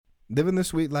Living the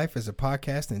Sweet Life is a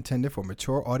podcast intended for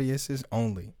mature audiences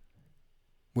only.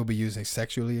 We'll be using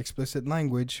sexually explicit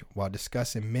language while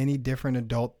discussing many different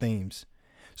adult themes.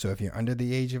 So if you're under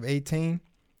the age of 18,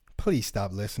 please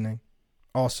stop listening.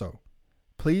 Also,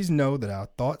 please know that our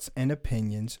thoughts and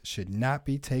opinions should not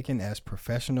be taken as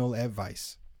professional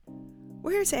advice.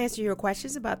 We're here to answer your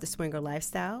questions about the swinger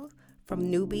lifestyle, from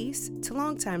newbies to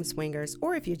longtime swingers,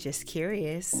 or if you're just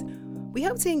curious. We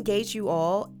hope to engage you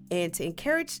all and to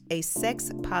encourage a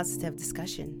sex-positive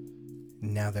discussion.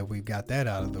 Now that we've got that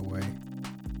out of the way,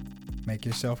 make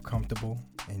yourself comfortable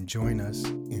and join us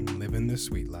in Living the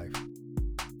Sweet Life.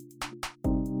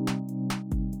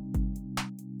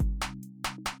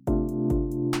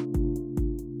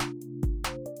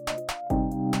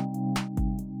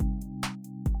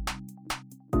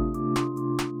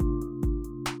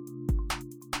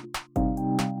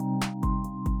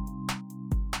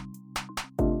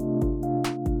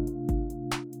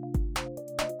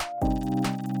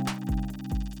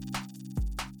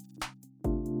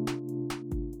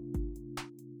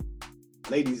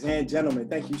 Ladies and gentlemen,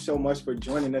 thank you so much for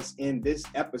joining us in this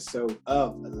episode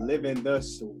of Living the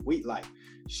Sweet Life.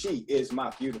 She is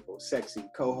my beautiful, sexy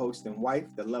co-host and wife,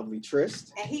 the lovely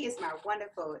Trist. And he is my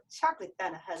wonderful chocolate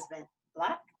thunder husband,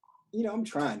 Block. You know, I'm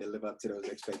trying to live up to those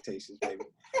expectations, baby.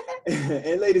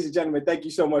 And ladies and gentlemen, thank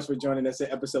you so much for joining us in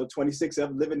episode 26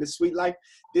 of Living the Sweet Life.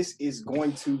 This is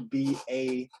going to be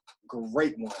a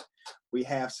great one. We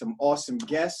have some awesome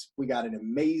guests. We got an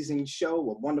amazing show,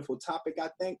 a wonderful topic, I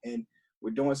think, and we're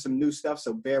doing some new stuff,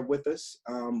 so bear with us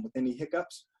with any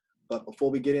hiccups. But before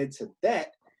we get into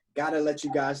that, gotta let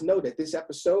you guys know that this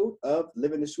episode of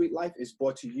Living the Sweet Life is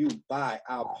brought to you by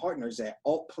our partners at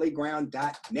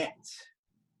altplayground.net.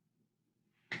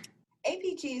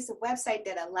 APG is a website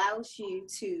that allows you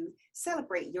to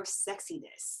celebrate your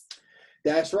sexiness.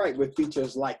 That's right, with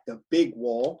features like the Big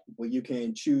Wall, where you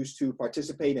can choose to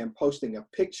participate in posting a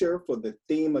picture for the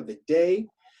theme of the day,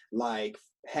 like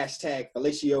hashtag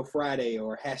Fellatio Friday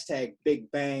or hashtag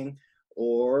Big Bang,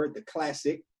 or the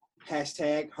classic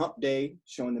hashtag Hump Day,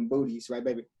 showing them booties, right,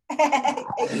 baby?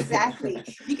 Exactly.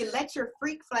 You can let your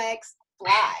freak flags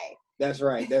fly. That's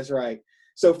right. That's right.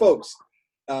 So, folks,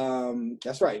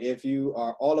 that's right. If you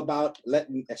are all about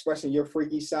expressing your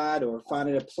freaky side or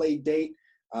finding a play date,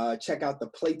 check out the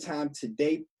Playtime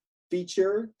Today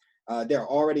feature. There are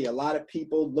already a lot of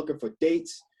people looking for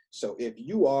dates. So if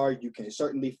you are, you can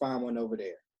certainly find one over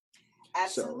there.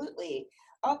 Absolutely.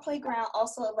 All Playground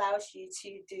also allows you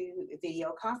to do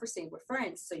video conferencing with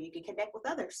friends so you can connect with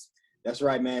others. That's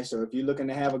right, man. So if you're looking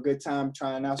to have a good time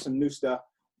trying out some new stuff,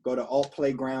 go to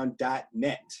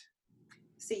altplayground.net.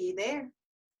 See you there.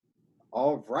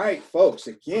 All right, folks,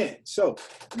 again. So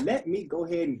let me go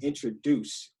ahead and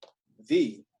introduce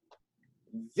the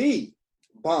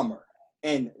Bomber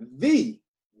and the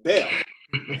Belle.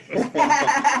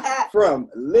 From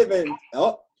Living,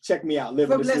 check me out,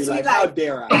 Living the Sweet Life. How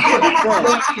dare I?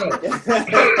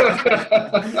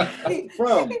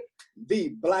 From the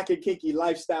Black and Kinky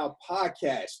Lifestyle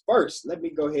Podcast. First, let me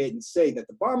go ahead and say that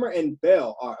the Bomber and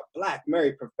Belle are a Black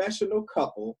married professional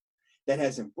couple that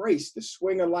has embraced the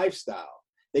swinger lifestyle.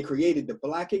 They created the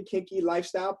Black and Kinky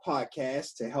Lifestyle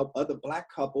Podcast to help other Black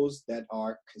couples that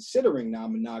are considering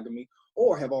non-monogamy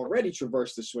or have already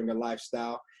traversed the swinger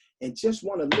lifestyle and just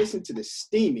want to listen to the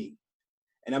steamy,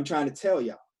 and I'm trying to tell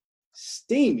y'all,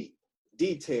 steamy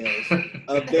details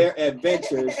of their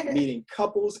adventures meeting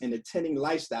couples and attending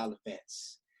lifestyle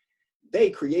events.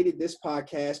 They created this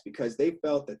podcast because they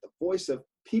felt that the voice of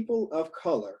people of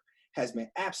color has been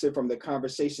absent from the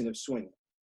conversation of swinging.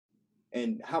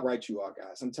 And how right you are,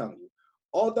 guys, I'm telling you.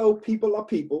 Although people are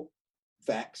people,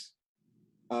 facts,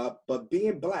 but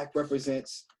being Black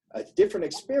represents a different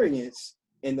experience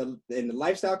in the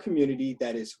lifestyle community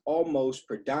that is almost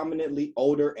predominantly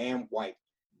older and white.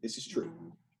 This is true.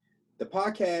 The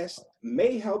podcast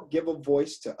may help give a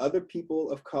voice to other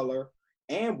people of color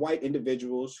and white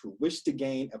individuals who wish to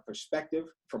gain a perspective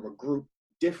from a group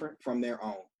different from their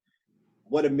own.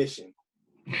 What a mission.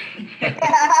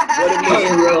 I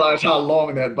didn't realize how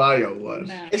long that bio was.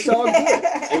 No. It's all good.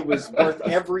 It was worth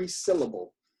every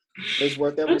syllable. It's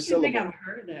worth every syllable. I think I've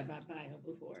heard that about bio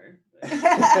before.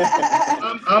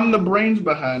 I'm the brains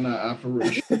behind that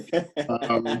operation.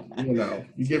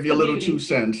 You give you a little 2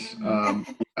 cents. Yeah.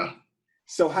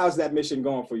 So how's that mission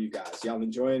going for you guys? Y'all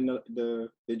enjoying the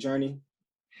journey?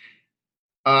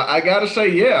 I gotta say,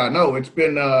 yeah, no, it's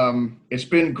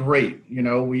been great.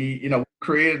 We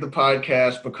created the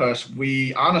podcast because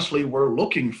we honestly were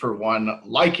looking for one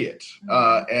like it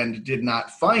and did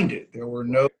not find it. There were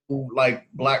no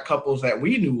Black couples that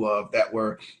we knew of that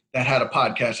had a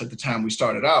podcast at the time we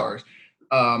started ours.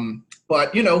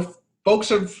 But folks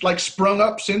have like sprung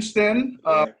up since then.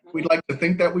 We'd like to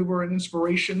think that we were an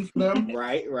inspiration for them.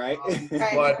 Right.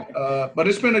 But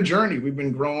it's been a journey. We've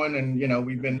been growing, and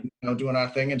we've been doing our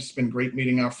thing, and it's been great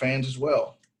meeting our fans as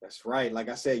well. That's right. Like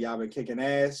I said, y'all been kicking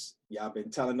ass. Y'all been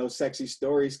telling those sexy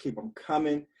stories. Keep them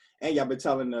coming, and y'all been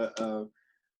telling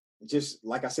just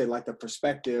like I said, like the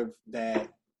perspective that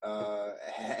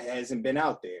hasn't been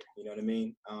out there. You know what I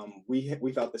mean?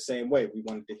 We felt the same way. We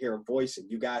wanted to hear a voice,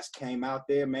 and you guys came out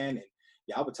there, man, and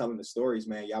y'all were telling the stories,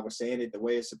 man. Y'all were saying it the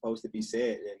way it's supposed to be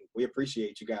said, and we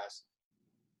appreciate you guys.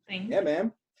 Thank you. Yeah,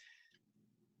 man.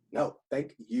 No,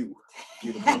 thank you.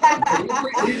 Beautiful.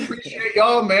 We appreciate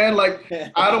y'all, man. Like,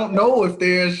 I don't know if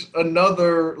there's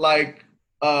another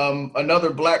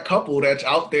another Black couple that's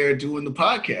out there doing the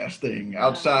podcast thing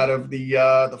outside of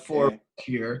the four of us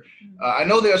here. I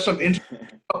know there are some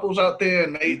interesting couples out there,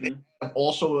 and they have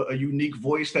also a unique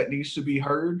voice that needs to be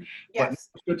heard. Yes.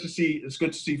 But it's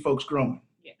good to see folks growing.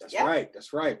 That's right.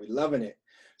 That's right. We're loving it.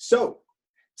 So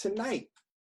tonight,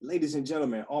 ladies and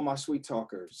gentlemen, all my sweet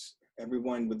talkers,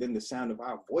 everyone within the sound of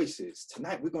our voices,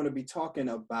 tonight we're going to be talking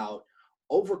about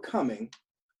overcoming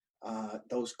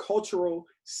those cultural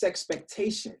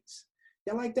sexpectations.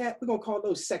 You like that? We're going to call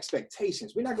those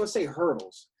sexpectations. We're not going to say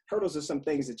hurdles. Hurdles are some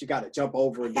things that you got to jump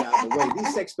over and get out of the way.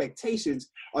 These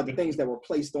expectations are the things that were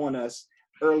placed on us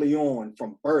early on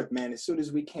from birth, man. As soon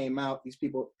as we came out, these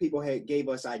people gave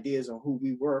us ideas on who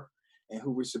we were and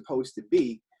who we're supposed to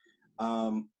be.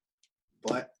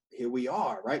 But here we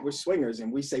are, right? We're swingers,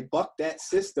 and we say, buck that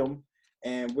system,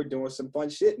 and we're doing some fun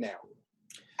shit now.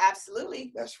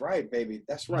 Absolutely. That's right, baby.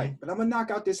 That's right. But I'm going to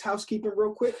knock out this housekeeping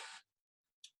real quick.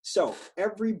 So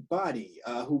everybody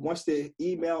who wants to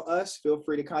email us, feel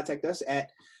free to contact us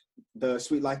at the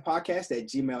Sweet Life Podcast at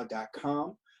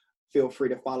gmail.com. Feel free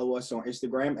to follow us on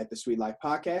Instagram at the Sweet Life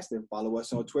Podcast, and follow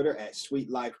us on Twitter at Sweet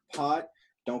Life Pod.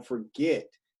 Don't forget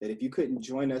that if you couldn't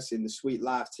join us in the Sweet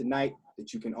Live tonight,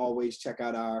 that you can always check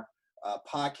out our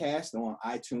podcast on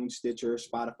iTunes, Stitcher,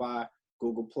 Spotify,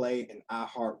 Google Play, and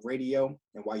iHeartRadio.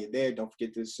 And while you're there, don't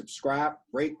forget to subscribe,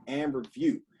 rate, and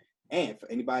review. And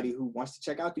for anybody who wants to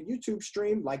check out the YouTube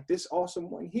stream like this awesome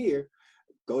one here,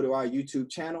 go to our YouTube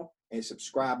channel and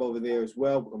subscribe over there as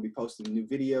well. We're going to be posting new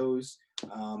videos.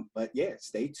 But yeah,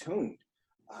 stay tuned.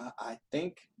 I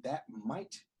think that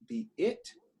might be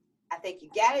it. I think you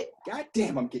got it. God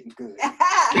damn, I'm getting good.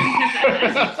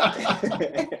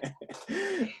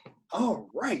 All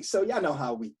right. So y'all know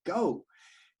how we go.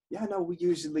 Y'all know we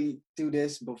usually do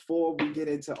this before we get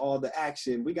into all the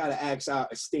action. We got to ask our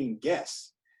esteemed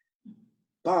guests.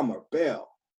 Bomber, Bell,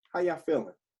 how y'all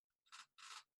feeling?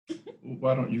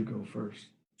 Why don't you go first?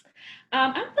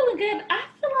 I'm feeling good. I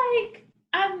feel like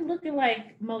I'm looking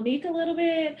like Monique a little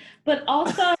bit, but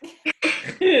also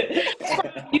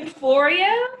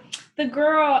Euphoria, the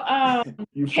girl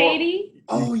Katie.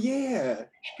 Oh yeah.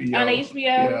 On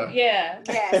HBO. Yeah.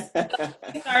 Yes.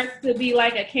 Starts to be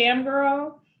like a cam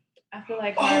girl. I feel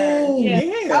like her. Oh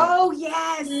yeah. Oh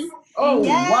yes. Oh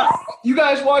yes. wow! You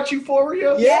guys watch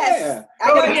Euphoria? Yeah.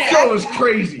 Oh, the show is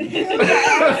crazy.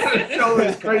 The show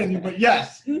is crazy, but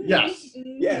yes. Yes.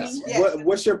 Yes.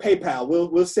 What's your PayPal?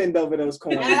 We'll send over those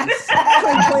coins.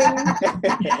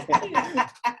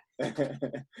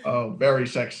 Oh, very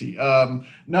sexy. I'll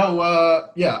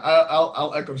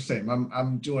echo the same.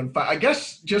 I'm doing fine. I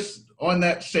guess just on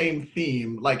that same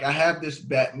theme, like I have this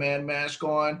Batman mask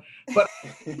on, but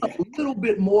a little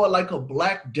bit more like a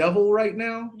Black Devil right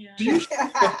now. Yeah. Do you?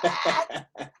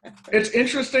 It's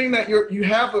interesting that you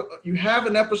have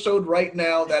an episode right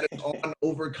now that is on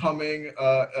overcoming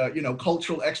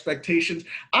cultural expectations.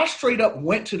 I straight up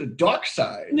went to the dark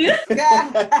side. We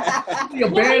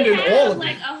abandoned all of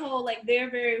like it. a whole they're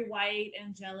very white,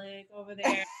 angelic over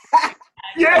there.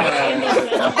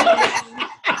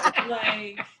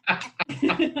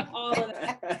 All of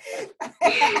that.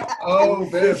 Oh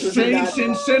man, saints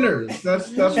and sinners. That's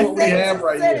what we have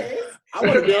right here. I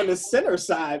want to be on the center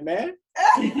side, man.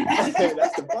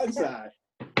 That's the fun side.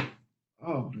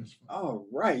 Oh, that's fun. All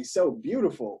right, so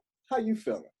beautiful. How you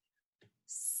feeling?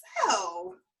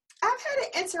 So I've had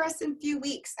an interesting few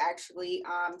weeks actually.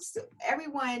 So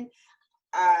everyone,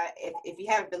 if you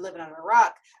haven't been living on a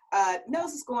rock,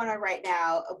 knows what's going on right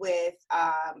now with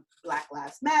Black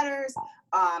Lives Matters,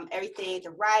 everything,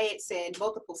 the riots in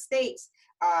multiple states.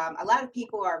 A lot of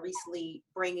people are recently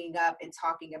bringing up and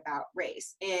talking about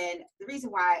race. And the reason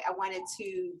why I wanted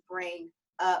to bring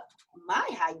up my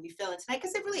How You Feeling tonight,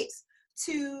 because it relates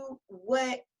to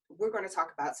what we're going to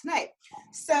talk about tonight.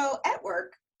 So at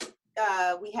work,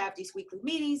 we have these weekly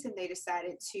meetings, and they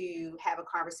decided to have a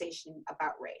conversation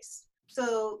about race.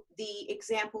 So the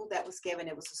example that was given,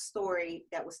 it was a story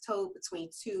that was told between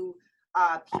two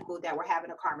people that were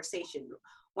having a conversation.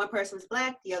 One person was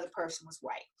Black, the other person was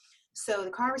white. So the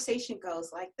conversation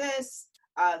goes like this.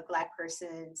 The Black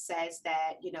person says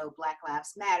that, Black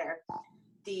Lives Matter.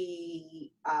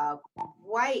 The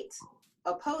white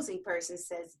opposing person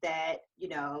says that,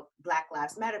 Black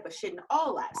Lives Matter, but shouldn't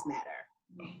all lives matter?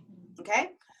 Okay?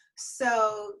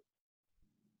 So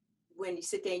when you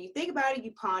sit there and you think about it,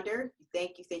 you ponder,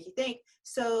 you think.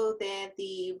 So then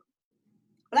the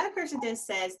Black person then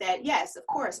says that, yes, of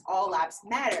course, all lives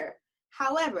matter.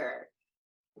 However,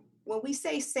 when we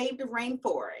say save the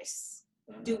rainforest,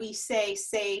 do we say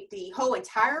save the whole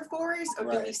entire forest,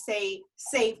 or do we say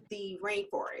save the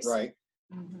rainforest? Right.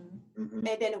 And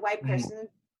then the white person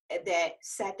that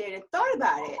sat there and thought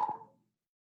about it,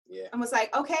 and was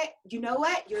like, okay, you know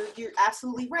what? You're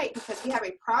absolutely right, because we have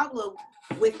a problem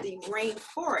with the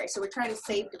rainforest. So we're trying to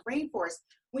save the rainforest.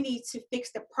 We need to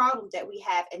fix the problem that we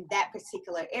have in that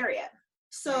particular area.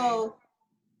 So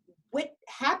what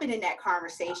happened in that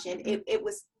conversation, it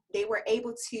was, they were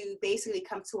able to basically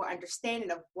come to an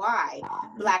understanding of why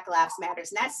Black Lives Matter.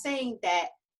 Not saying that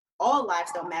all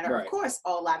lives don't matter. Right. Of course,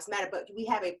 all lives matter, but we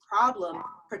have a problem,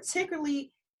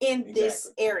 particularly in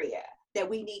this area, that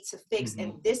we need to fix.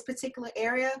 And this particular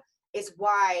area is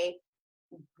why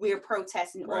we're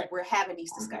protesting or we're having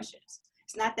these discussions.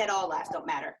 It's not that all lives don't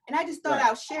matter. And I just thought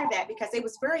I'll share that because it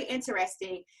was very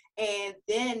interesting. And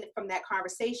then from that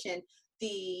conversation,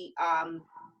 the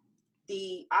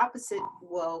opposite,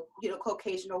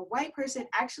 Caucasian or white person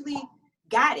actually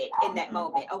got it in that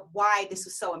moment of why this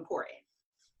was so important.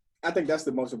 I think that's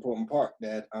the most important part,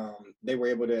 that they were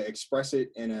able to express it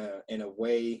in a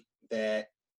way that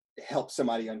helped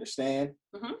somebody understand.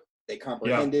 They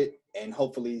comprehend it, and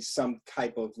hopefully some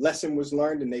type of lesson was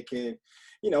learned, and they can,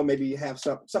 maybe have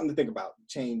something to think about,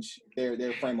 change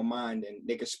their frame of mind, and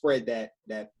they can spread that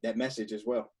message as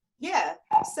well. Yeah.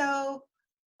 So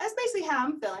that's basically how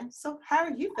I'm feeling. So how are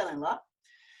you feeling, Locke?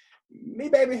 Me,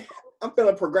 baby, I'm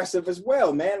feeling progressive as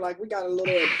well, man. Like, we got a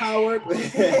little empowered. We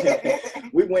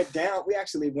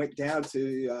actually went down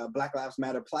to Black Lives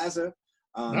Matter Plaza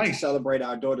to celebrate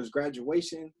our daughter's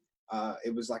graduation.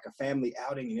 It was like a family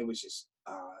outing, and it was just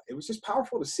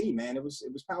powerful to see, man. It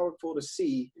was powerful to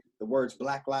see the words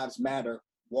Black Lives Matter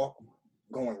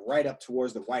going right up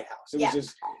towards the White House.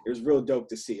 It was real dope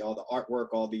to see all the artwork,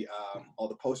 all the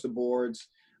poster boards.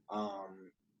 And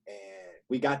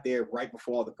we got there right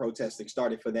before all the protesting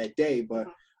started for that day, but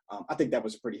I think that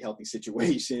was a pretty healthy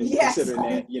situation, considering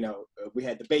that, we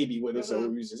had the baby with us, so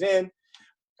we was just in.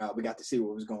 We got to see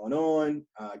what was going on,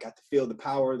 got to feel the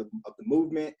power of the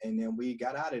movement, and then we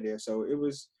got out of there. So it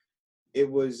was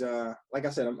like I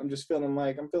said, I'm just feeling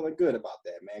good about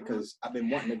that, man, because I've been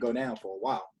wanting to go down for a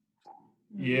while.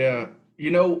 Yeah.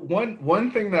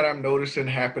 One thing that I'm noticing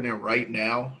happening right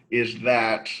now is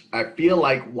that I feel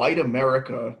like white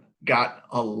America got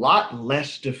a lot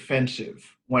less defensive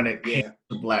when it came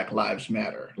to Black Lives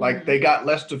Matter. Like, they got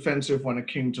less defensive when it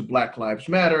came to Black Lives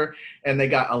Matter, and they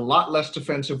got a lot less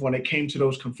defensive when it came to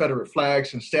those Confederate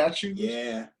flags and statues.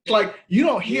 Yeah. It's like, you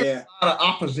don't hear a lot of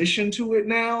opposition to it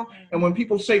now. And when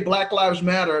people say Black Lives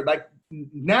Matter, like,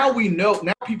 now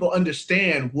people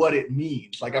understand what it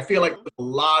means. Like, I feel like there's a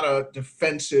lot of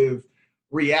defensive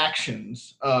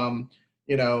reactions, from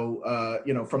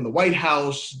the White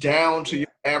House down to your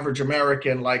average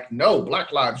American, like, no,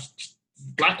 Black lives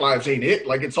ain't it.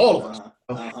 Like, it's all of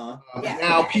us.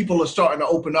 Now people are starting to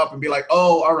open up and be like,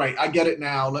 oh, all right, I get it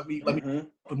now. Let me and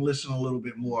listen a little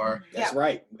bit more. That's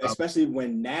right. Especially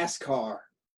when NASCAR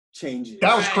changes.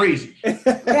 That was crazy.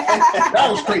 That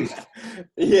was crazy.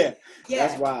 Yeah,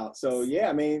 that's wild. So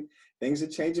I mean, things are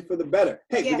changing for the better.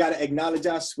 Hey, we got to acknowledge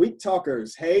our sweet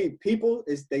talkers. Hey, people,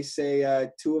 as they say,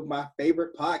 two of my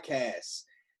favorite podcasts,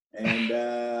 and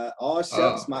all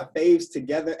shucks, my faves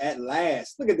together at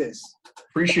last. Look at this.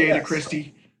 Appreciate it,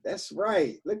 Christy. That's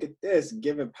right. Look at this,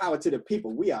 giving power to the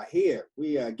people. We are here.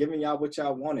 We are giving y'all what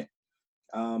y'all wanted.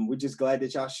 We're just glad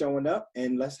that y'all showing up,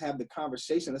 and let's have the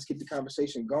conversation. Let's keep the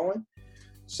conversation going.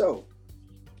 So,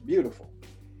 beautiful.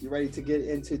 You ready to get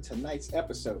into tonight's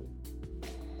episode?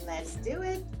 Let's do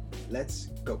it. Let's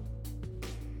go.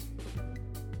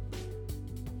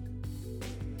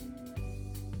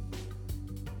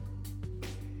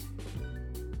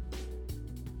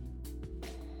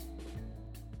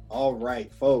 All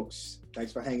right, folks.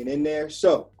 Thanks for hanging in there.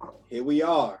 So, here we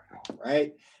are,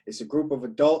 right? It's a group of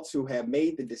adults who have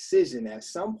made the decision at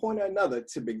some point or another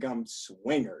to become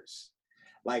swingers.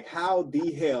 Like, how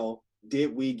the hell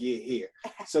did we get here?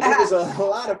 So there was a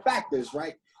lot of factors,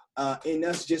 right, in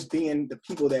us just being the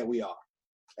people that we are.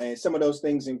 And some of those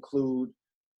things include,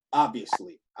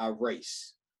 obviously, our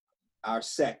race, our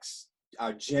sex,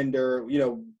 our gender,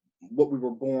 what we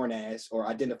were born as or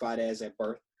identified as at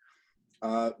birth,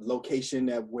 location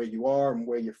of where you are and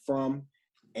where you're from,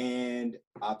 and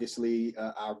obviously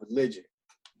our religion.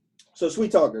 So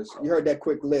Sweet Talkers, you heard that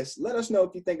quick list. Let us know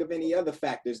if you think of any other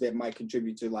factors that might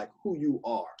contribute to like who you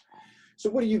are. So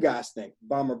what do you guys think?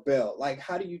 Bomber Bell, like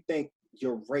how do you think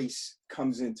your race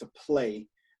comes into play,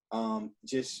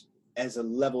 just as a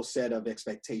level set of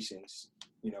expectations,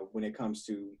 when it comes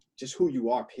to just who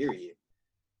you are, period?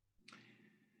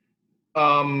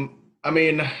 I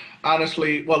mean,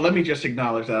 honestly, well, let me just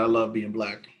acknowledge that I love being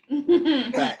Black.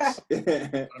 Facts.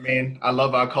 I mean, I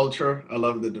love our culture. I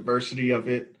love the diversity of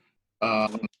it.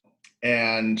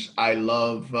 And I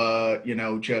love,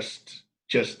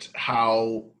 just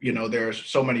how, there's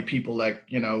so many people that,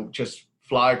 just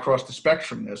fly across the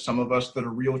spectrum. There's some of us that are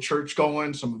real church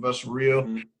going, some of us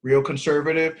real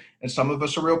conservative, and some of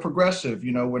us are real progressive.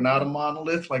 We're not a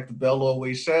monolith, like the Bell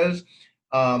always says.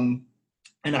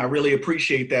 And I really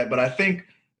appreciate that. But I think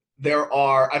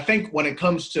when it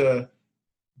comes to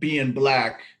being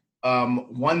Black,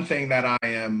 one thing that I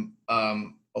am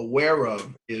aware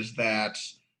of is that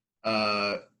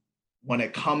when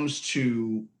it comes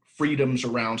to freedoms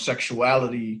around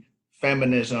sexuality,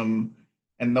 feminism,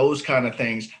 and those kind of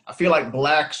things, I feel like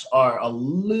Blacks are a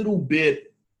little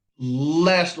bit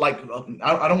less, like,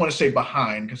 I don't want to say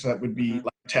behind, because that would be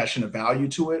like attaching a value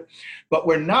to it, but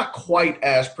we're not quite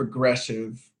as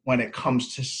progressive when it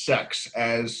comes to sex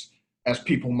as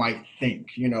people might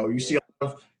think. You see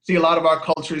a lot of our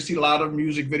culture, you see a lot of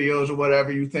music videos or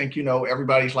whatever, you think,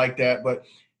 everybody's like that, but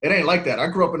it ain't like that. I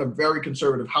grew up in a very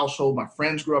conservative household. My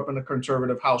friends grew up in a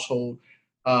conservative household.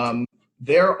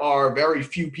 There are very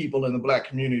few people in the Black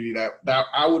community that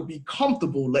I would be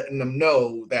comfortable letting them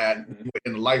know that we're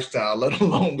in the lifestyle, let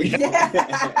alone we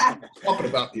talking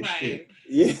about this shit.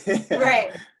 Yeah.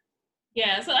 Right.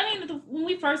 Yeah. So, I mean, when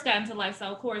we first got into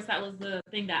lifestyle, of course, that was the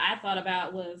thing that I thought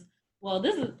about was, well,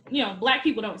 this is, Black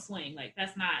people don't swing. Like,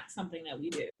 that's not something that we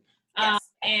do. Yes.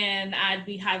 And I'd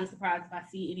be highly surprised if I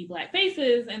see any Black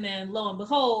faces. And then lo and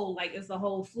behold, like, it's a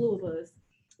whole slew of us.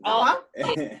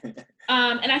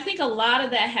 And I think a lot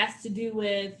of that has to do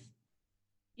with,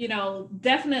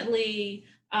 definitely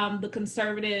the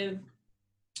conservative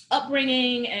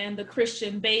upbringing and the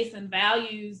Christian base and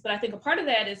values. But I think a part of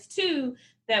that is too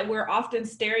that we're often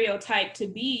stereotyped to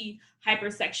be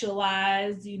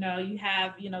hypersexualized. You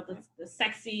have, the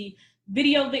sexy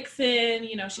video vixen,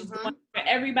 she's going for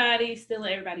everybody,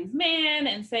 stealing everybody's man.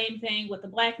 And same thing with the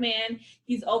Black man.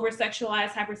 He's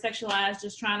over-sexualized, hypersexualized,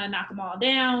 just trying to knock them all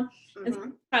down. And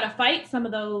so try to fight some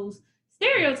of those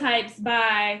stereotypes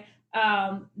by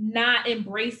not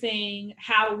embracing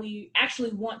how we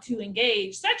actually want to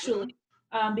engage sexually,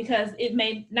 because it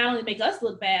may not only make us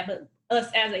look bad, but us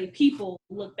as a people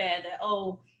look bad that,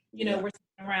 we're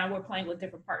sitting around, we're playing with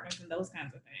different partners and those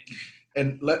kinds of things.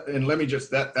 And let me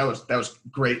just, that was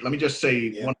great. Let me just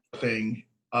say one thing,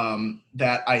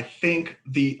 that I think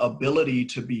the ability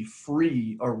to be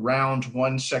free around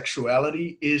one's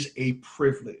sexuality is a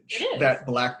privilege that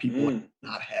Black people have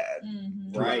not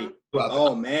had. Right.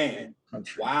 Oh man.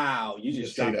 Wow. You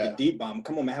just dropped the deep bomb.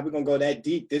 Come on, man. How we gonna go that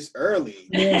deep this early?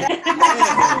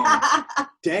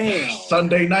 Damn.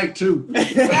 Sunday night too.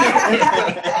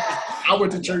 I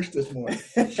went to church this morning.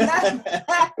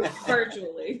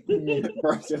 Virtually.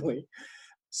 Virtually.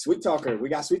 Sweet Talker. We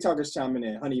got Sweet Talkers chiming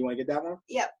in. Honey, you want to get that one?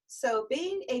 Yep. So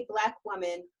being a Black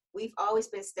woman, we've always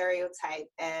been stereotyped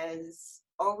as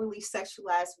overly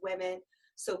sexualized women.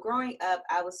 So growing up,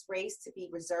 I was raised to be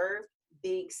reserved.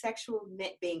 Being sexual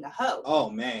meant being a hoe. Oh,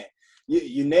 man.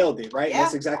 You nailed it, right? Yeah.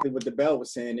 That's exactly what the Bell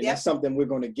was saying. And that's something we're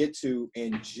going to get to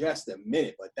in just a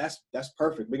minute. But that's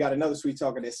perfect. We got another Sweet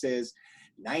Talker that says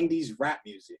 90s rap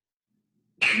music.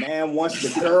 The man wants the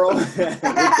girl with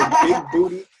the big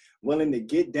booty, willing to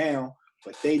get down,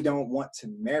 but they don't want to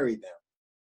marry them.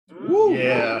 Woo.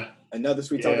 Yeah. Another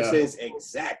Sweet Talker says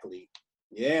exactly.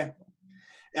 Yeah.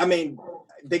 I mean,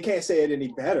 they can't say it any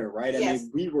better, right? I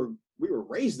mean, we were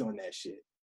raised on that shit.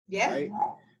 Yeah. Right?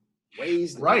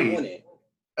 Raised on it.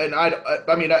 And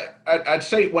I'd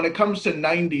say when it comes to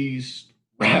 90s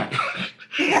rap,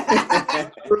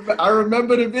 I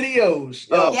remember the videos.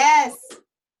 Yes.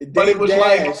 But it was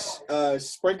Dash, like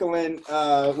sprinkling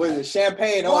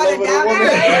champagne all over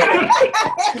the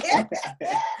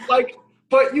woman.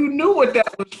 But you knew what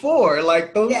that was for.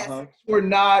 Like those were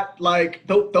not like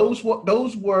those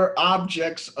were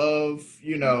objects of,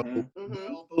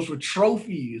 those were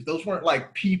trophies. Those weren't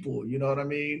like people, you know what I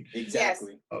mean?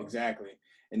 Exactly. Exactly.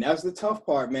 And that's the tough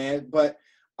part, man. But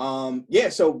Yeah,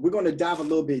 so we're going to dive a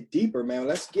little bit deeper, man.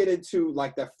 Let's get into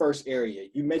like that first area.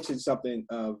 You mentioned something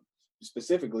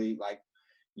specifically like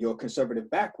your conservative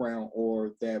background,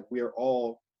 or that we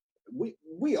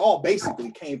all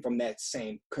basically came from that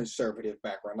same conservative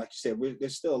background. Like you said,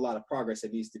 there's still a lot of progress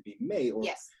that needs to be made, or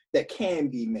Yes. that can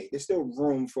be made. There's still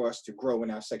room for us to grow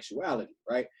in our sexuality,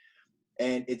 right?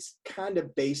 And it's kind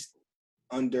of based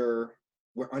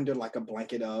we're under like a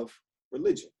blanket of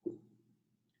religion.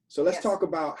 So let's Yes. talk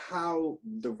about how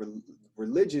the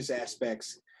religious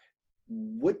aspects,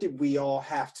 what did we all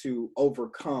have to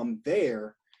overcome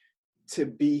there to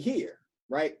be here,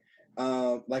 right?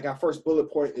 Like our first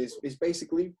bullet point is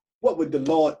basically, what would the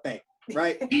Lord think,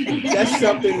 right? That's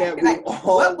something that we Like,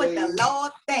 always... what would the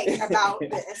Lord think about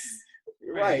this?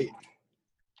 Right.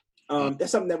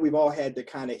 That's something that we've all had to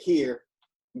kind of hear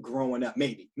growing up.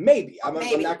 Maybe.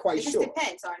 I'm not quite it just sure.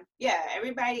 Depends on,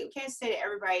 everybody. We can't say that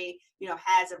everybody,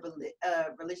 has a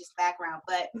religious background,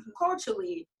 but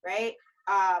culturally, right?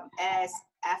 As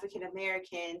African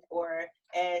American, or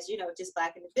as just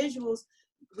Black individuals,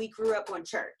 we grew up on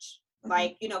church.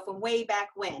 Like, from way back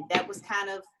when, that was kind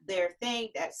of their thing.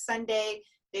 That Sunday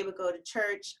they would go to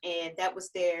church, and that was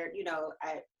their,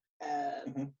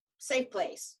 safe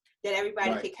place that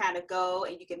everybody Right. could kind of go,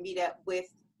 and you can meet up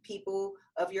with people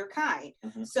of your kind.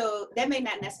 So that may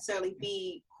not necessarily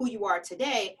be who you are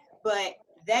today, but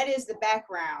that is the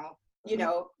background,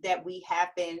 that we have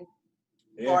been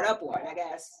brought up on, I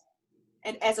guess,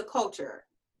 and as a culture.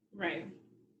 Right.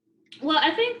 Well,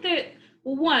 I think that,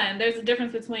 one, there's a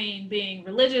difference between being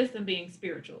religious and being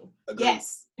spiritual. Agreed.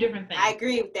 Yes, Different things. I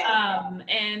agree with that.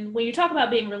 And when you talk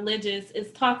about being religious,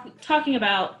 it's talking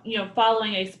about,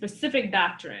 following a specific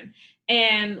doctrine.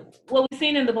 And what we've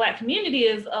seen in the Black community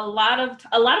is a lot of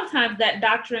times that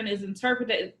doctrine is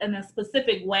interpreted in a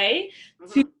specific way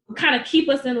to kind of keep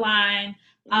us in line,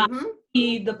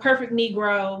 be the perfect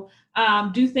Negro,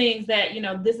 do things that,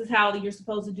 this is how you're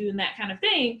supposed to do, and that kind of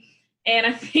thing. And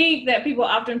I think that people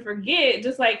often forget,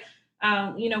 just like,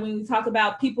 when we talk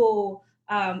about people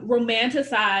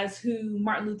romanticize who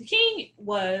Martin Luther King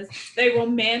was, they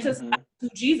romanticize who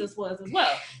Jesus was as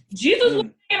well. Jesus was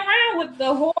hanging around with the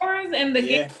whores and the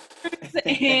gangsters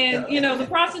and, the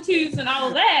prostitutes and all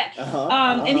of that.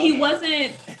 And he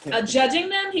wasn't judging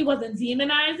them. He wasn't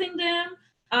demonizing them.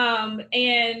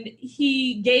 And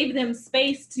he gave them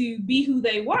space to be who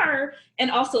they were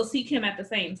and also seek him at the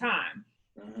same time.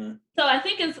 So I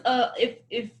think it's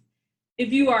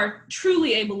if you are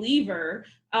truly a believer,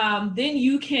 then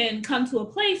you can come to a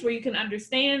place where you can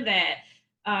understand that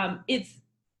it's,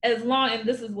 as long, and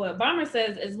this is what Bomber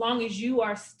says, as long as you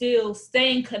are still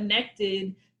staying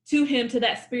connected to him, to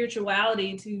that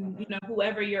spirituality, to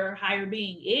whoever your higher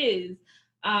being is,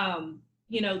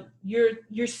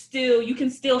 you can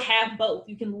still have both.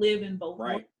 You can live in both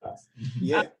worlds.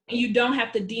 Yeah. And you don't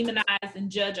have to demonize and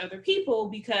judge other people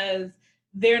because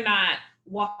they're not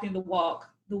walking the walk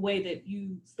the way that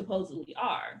you supposedly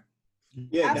are.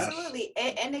 Yeah, absolutely.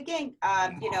 And again,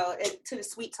 to the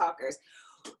sweet talkers,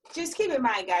 just keep in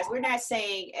mind, guys, we're not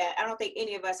saying, I don't think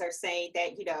any of us are saying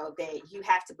that, that you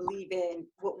have to believe in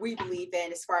what we believe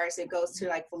in as far as it goes to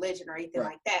like religion or anything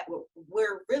like that. What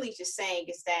we're really just saying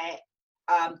is that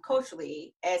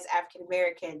culturally, as African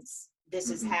Americans, this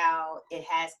is how it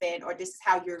has been, or this is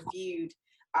how you're viewed.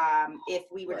 If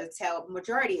we were to tell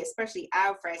majority, especially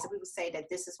our friends, if we would say that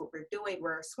this is what we're doing,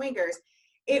 we're swingers,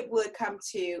 it would come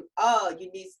to, oh,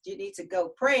 you need to go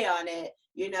pray on it,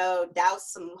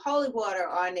 douse some holy water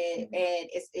on it, and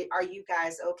are you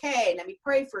guys okay? Let me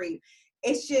pray for you.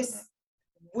 It's just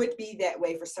would be that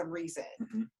way for some reason.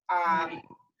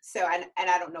 So, and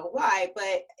I don't know why,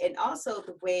 but, and also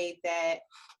the way that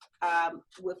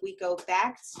if we go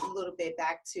back a little bit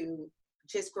back to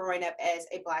just growing up as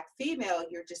a Black female,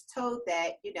 you're just told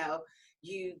that,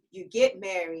 you get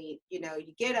married, you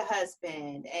get a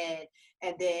husband,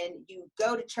 and then you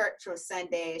go to church on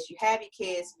Sundays, you have your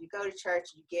kids, you go to church,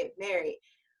 you get married.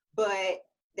 But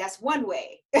that's one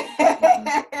way.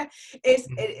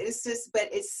 It's just, but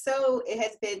it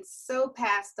has been so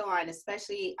passed on,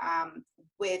 especially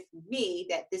with me,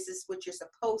 that this is what you're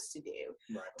supposed to do,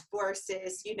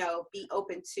 versus, be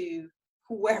open to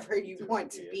whoever you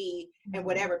want to be and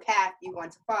whatever path you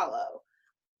want to follow.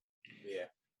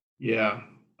 Yeah.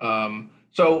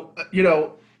 So,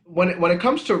 when it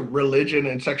comes to religion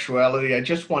and sexuality, I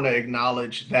just want to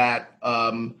acknowledge that,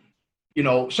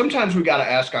 sometimes we got to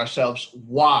ask ourselves,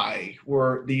 why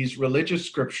were these religious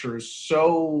scriptures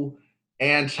so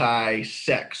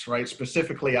anti-sex, right?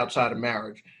 Specifically outside of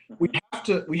marriage.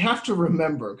 we have to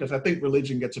remember, because I think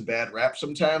religion gets a bad rap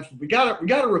sometimes. We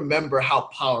gotta remember how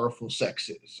powerful sex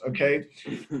is. Okay,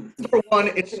 for one,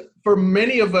 it's for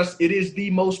many of us, it is the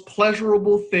most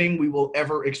pleasurable thing we will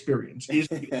ever experience. There's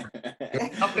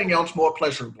nothing else more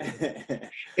pleasurable.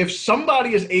 If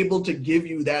somebody is able to give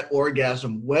you that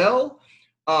orgasm, well,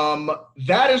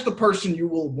 that is the person you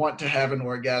will want to have an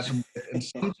orgasm with. And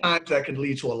sometimes that can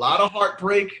lead to a lot of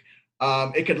heartbreak.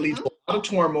 It can lead to a lot of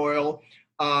turmoil.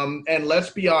 And let's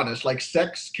be honest, like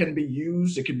sex can be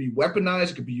used, it can be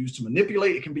weaponized, it can be used to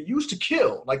manipulate, it can be used to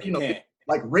kill. Like,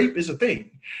 like rape is a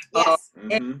thing. Yes.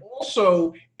 And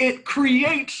also it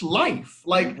creates life.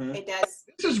 Like It does.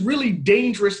 this is really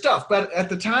dangerous stuff. But at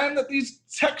the time that these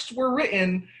texts were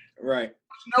written, right,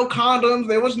 there was no condoms,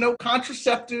 there was no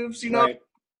contraceptives, right.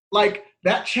 Like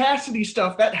that chastity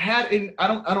stuff that had in, I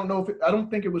don't know if I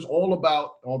don't think it was all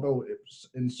about, although it was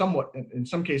in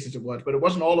some cases it was, but it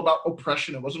wasn't all about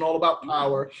oppression. It wasn't all about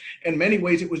power. In many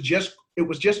ways, it was just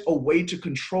a way to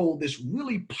control this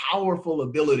really powerful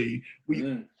ability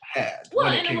we had. Well,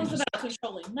 and it was about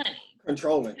controlling money.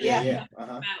 Controlling. Yeah.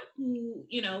 About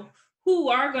who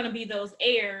are going to be those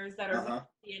heirs that are going to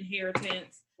the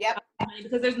inheritance. Yep.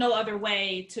 Because there's no other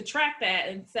way to track that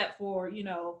except for,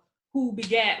 who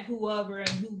begat whoever and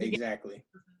who begat exactly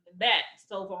that,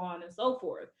 so on and so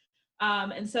forth.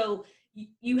 And so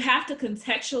you have to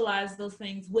contextualize those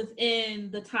things within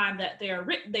the time that they are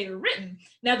written.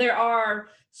 Now, there are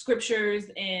scriptures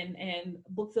and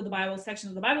books of the Bible,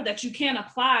 sections of the Bible that you can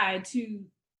apply to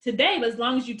today, but as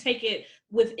long as you take it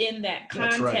within that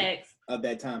context of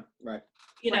that time, right?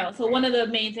 So one of the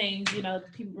main things,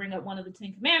 people bring up one of the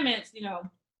 10 Commandments,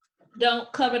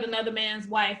 don't covet another man's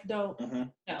wife, don't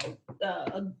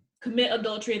commit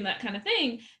adultery and that kind of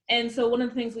thing. And so one of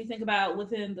the things we think about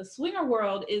within the swinger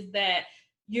world is that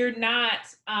you're not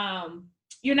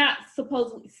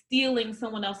supposedly stealing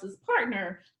someone else's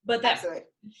partner, but that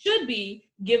should be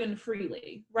given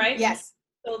freely, right? Yes.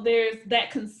 So there's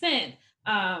that consent,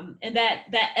 and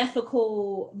that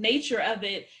ethical nature of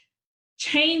it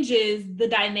changes the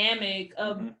dynamic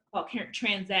of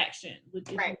transaction, which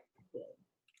is right.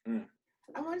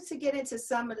 I wanted to get into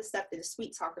some of the stuff that the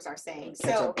sweet talkers are saying.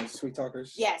 Sweet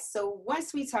talkers. Yes. So one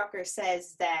sweet talker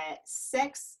says that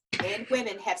sex and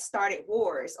women have started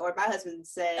wars, or my husband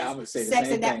says, I would say sex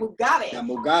and that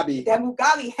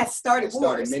Mugabe has started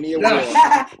wars. Many a wars.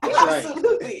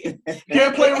 Absolutely.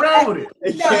 Can't play around with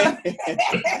it.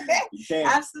 You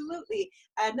can't. Absolutely.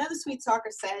 Another sweet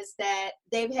talker says that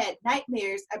they've had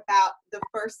nightmares about the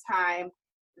first time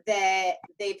that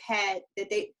they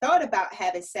thought about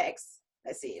having sex.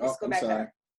 Let's see. Let's go back up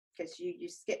because you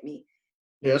skipped me.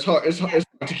 Yeah, it's hard. It's hard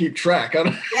to keep track. I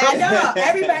know.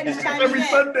 Everybody's trying every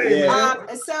Sunday.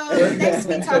 So the next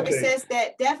sweet talker says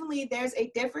that definitely there's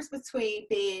a difference between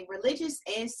being religious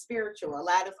and spiritual. A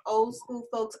lot of old school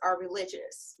folks are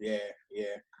religious. Yeah.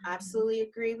 I absolutely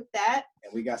agree with that.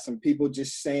 And we got some people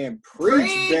just saying,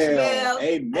 "Preach, Bill.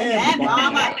 Amen,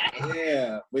 Mama."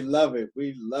 Yeah, we love it.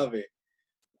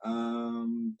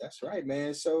 That's right,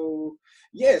 man. So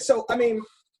I mean,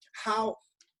 how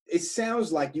it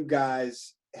sounds like you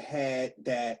guys had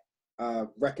that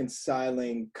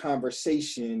reconciling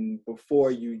conversation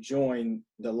before you joined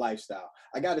the lifestyle.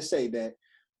 I got to say that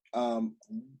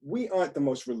we aren't the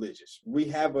most religious. We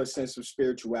have a sense of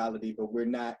spirituality, but we're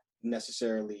not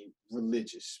necessarily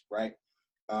religious, right?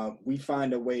 We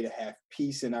find a way to have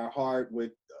peace in our heart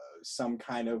with some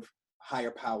kind of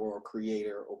higher power or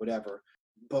creator or whatever.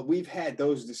 But we've had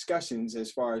those discussions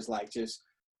as far as like just,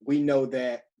 we know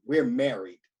that we're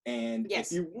married. And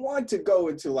if you want to go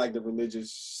into like the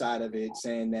religious side of it,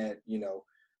 saying that,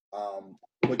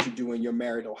 what you do in your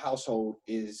marital household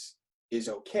is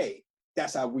okay.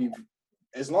 That's how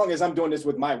as long as I'm doing this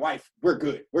with my wife, we're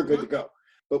good. We're good to go.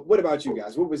 But what about you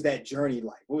guys? What was that journey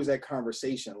like? What was that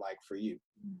conversation like for you?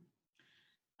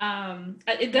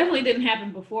 It definitely didn't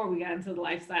happen before we got into the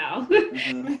lifestyle.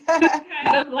 Kind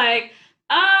of like,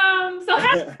 so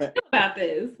how do you feel about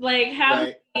this? Like, how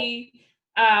do we,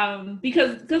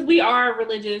 because we are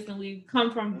religious and we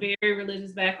come from very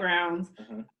religious backgrounds.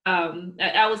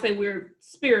 I would say we're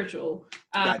spiritual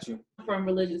from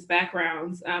religious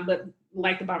backgrounds. But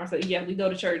like the bomber said, we go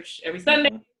to church every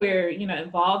Sunday. We're,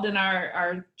 involved in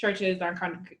our churches, our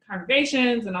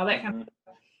congregations and all that kind of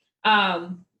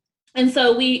stuff. And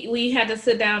so we had to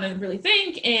sit down and really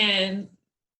think and,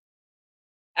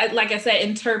 like I said,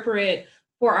 interpret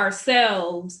for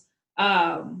ourselves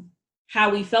how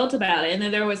we felt about it. And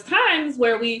then there was times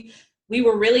where we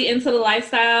were really into the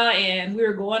lifestyle and we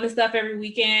were going to stuff every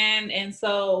weekend. And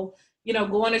so,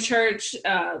 going to church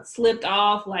slipped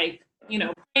off like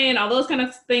praying, all those kind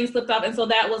of things slipped off. And so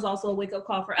that was also a wake up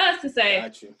call for us to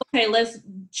say, okay, let's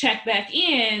check back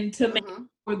in to make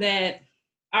sure that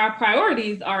our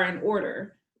priorities are in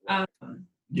order. All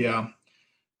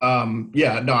of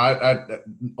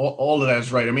that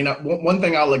is right. I mean, one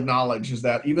thing I'll acknowledge is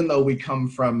that even though we come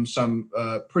from some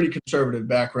pretty conservative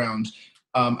backgrounds,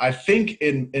 I think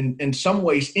in some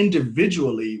ways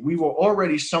individually, we were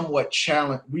already somewhat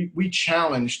challenged. We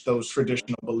challenged those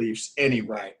traditional beliefs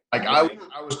anyway. Like I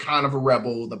was kind of a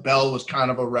rebel. The Bell was kind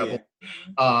of a rebel.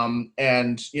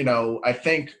 And, I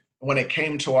think when it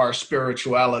came to our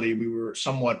spirituality, we were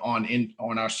somewhat on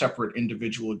our separate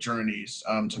individual journeys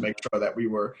to make sure that we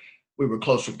were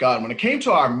close with God. When it came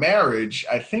to our marriage,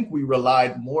 I think we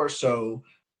relied more so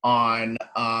on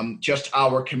just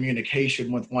our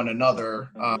communication with one another,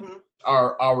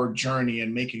 our journey,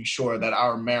 and making sure that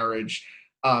our marriage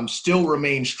still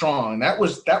remained strong. That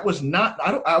was not.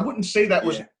 I wouldn't say that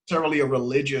was necessarily a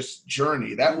religious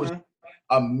journey. That was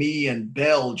a me and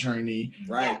Bell journey.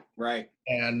 Right.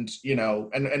 And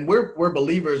and we're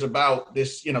believers about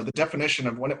this. The definition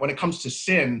of when it comes to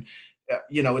sin,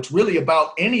 it's really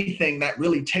about anything that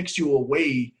really takes you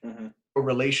away a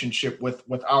relationship with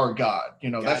our God.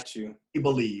 That's what we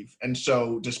believe. And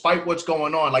so despite what's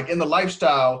going on, like in the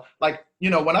lifestyle, like,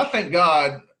 when I thank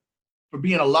God for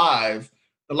being alive,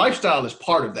 the lifestyle is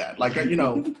part of that. Like,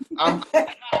 I'm happy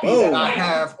that I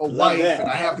have a wife and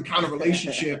I have the kind of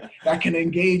relationship that can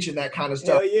engage in that kind of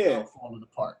stuff. Falling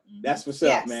apart. That's what's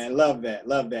up, man. Love that.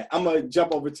 I'm going to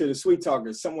jump over to the Sweet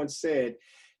Talkers. Someone said,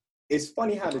 it's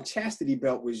funny how the chastity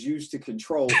belt was used to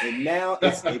control, and now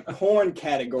it's a porn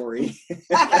category.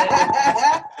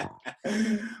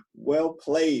 Well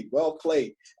played. All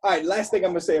right, last thing I'm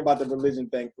gonna say about the religion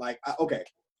thing. Like,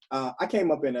 I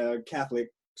came up in a Catholic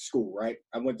school, right?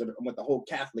 I went the whole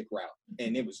Catholic route,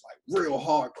 and it was like real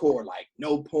hardcore, like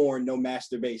no porn, no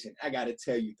masturbation. I got to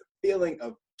tell you, the feeling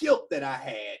of guilt that I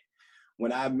had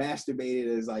when I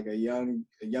masturbated as like a young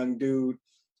dude.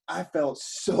 I felt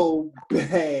so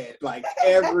bad, like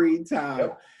every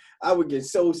time. I would get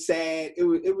so sad.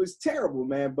 It was terrible,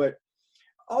 man. But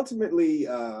ultimately,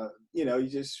 you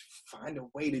just find a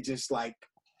way to just like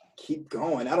keep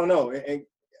going. I don't know. And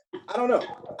I don't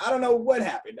know what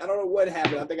happened. I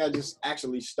think I just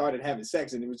actually started having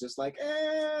sex, and it was just like,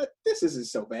 this isn't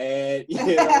so bad.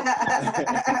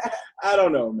 I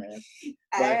don't know, man.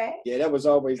 But yeah, that was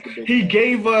always the big He thing.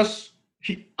 gave us.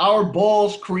 Our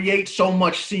balls create so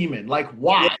much semen. Like,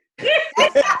 why?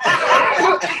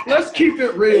 Let's keep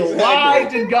it real. Exactly. Why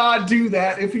did God do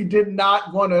that if he did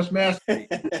not want us masturbating?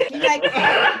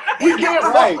 We can't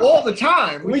fuck all the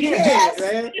time. We can't,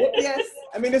 man. Yes.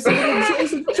 I mean, it's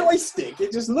a joystick.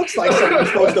 It just looks like something you're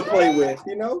supposed to play with,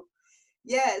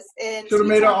 Yes. And should have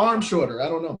made our arm shorter. I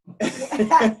don't know.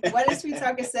 One of the Sweet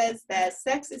Talker says that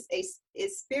sex is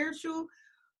spiritual,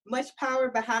 much power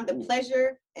behind the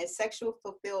pleasure and sexual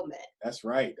fulfillment. That's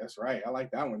right. I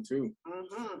like that one too.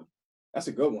 That's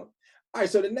a good one. All right.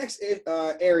 So the next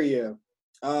area,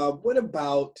 what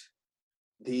about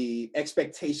the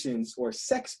expectations or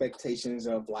sex expectations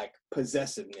of like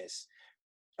possessiveness?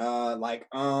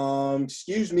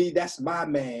 Excuse me, that's my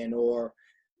man, or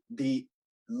the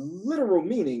literal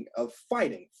meaning of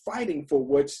fighting for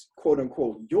what's quote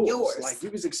unquote yours. Like,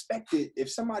 you was expected, if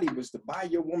somebody was to buy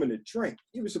your woman a drink,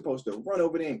 you were supposed to run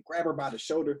over there and grab her by the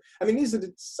shoulder. I mean, these are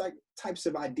the types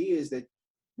of ideas that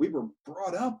we were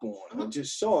brought up on, or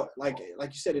just saw, like you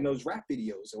said, in those rap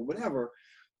videos or whatever,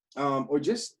 or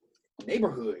just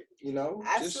neighborhood,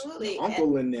 Absolutely. Just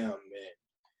uncle and them, man.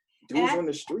 Dudes on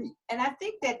the street. And I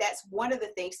think that's one of the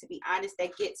things, to be honest,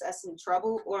 that gets us in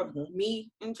trouble, or me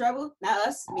in trouble, not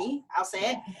us, me, I'll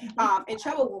say it, in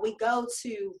trouble when we go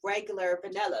to regular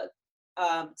vanilla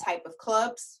type of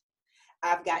clubs.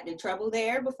 I've gotten in trouble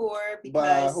there before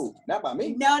because... By who? Not by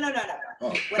me? No.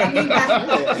 Oh. What I mean by...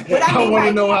 I want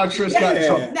to know how Trish got in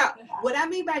trouble. No, what I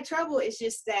mean by trouble is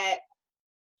just that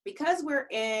because we're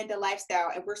in the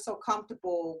lifestyle and we're so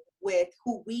comfortable with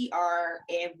who we are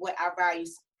and what our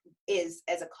values is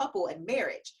as a couple in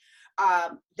marriage,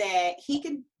 that he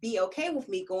can be okay with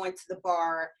me going to the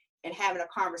bar and having a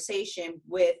conversation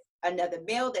with another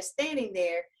male that's standing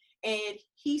there, and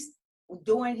he's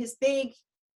doing his thing,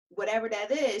 whatever that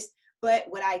is. But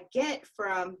what I get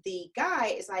from the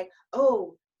guy is like,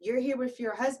 oh, you're here with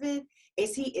your husband?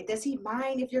 Does he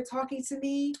mind if you're talking to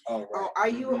me? Right. Or are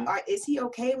you, is he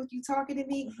okay with you talking to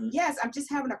me? Yes, I'm just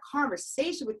having a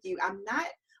conversation with you. I'm not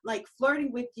like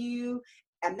flirting with you.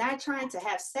 I'm not trying to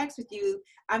have sex with you.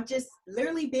 I'm just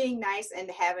literally being nice and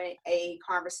having a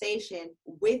conversation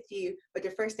with you. But the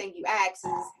first thing you ask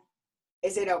is,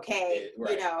 is it okay?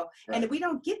 Right, You know, right. and we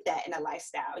don't get that in a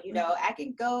lifestyle. You know, I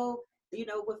can go, you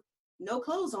know, with no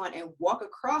clothes on and walk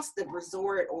across the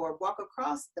resort or walk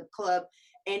across the club,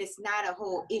 and it's not a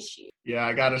whole issue. Yeah,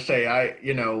 I gotta say,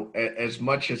 as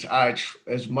much as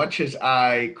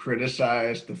I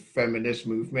criticize the feminist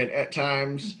movement at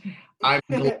times, I'm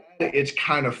glad it's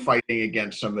kind of fighting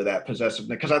against some of that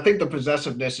possessiveness, because I think the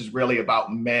possessiveness is really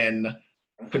about men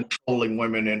controlling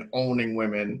women and owning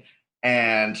women,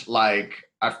 and like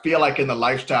I feel like in the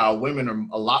lifestyle, women are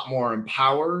a lot more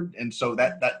empowered, and so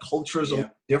that culture is a little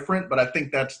different. But I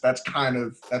think that's kind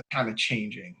of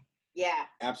changing. Yeah,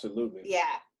 Absolutely.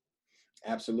 yeah.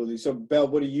 Absolutely. So, Belle,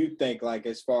 what do you think, like,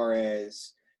 as far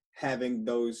as having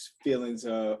those feelings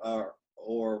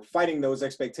or fighting those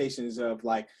expectations of,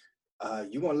 like,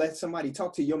 you want to let somebody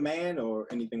talk to your man or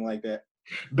anything like that?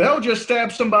 Belle just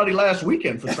stabbed somebody last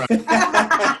weekend for trying.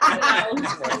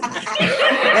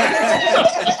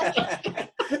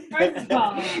 First of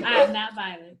all, I am not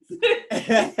violent.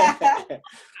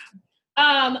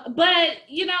 But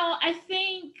you know, I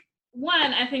think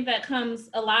that comes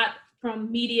a lot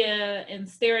from media and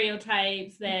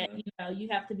stereotypes that you know you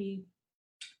have to be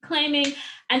claiming.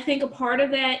 I think a part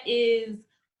of that is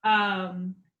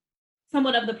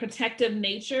somewhat of the protective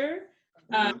nature,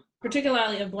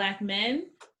 particularly of Black men,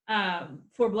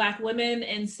 for Black women,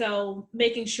 and so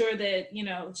making sure that you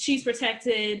know she's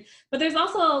protected. But there's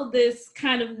also this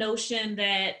kind of notion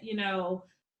that you know,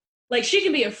 like she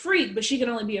can be a freak, but she can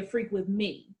only be a freak with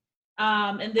me.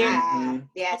 And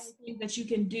there's things that you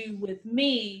can do with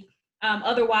me.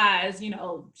 Otherwise, you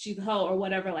know, she's a hoe or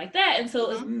whatever like that. And so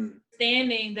it's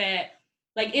understanding that,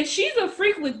 like, if she's a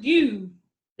freak with you,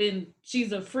 then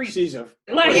she's a freak. She's a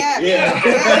like, Yes.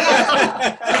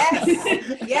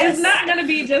 It's not going to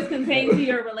be just contained to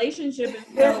your relationship.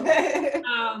 And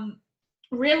so,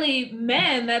 really,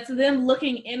 men, that's them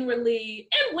looking inwardly,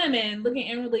 and women looking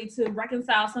inwardly to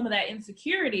reconcile some of that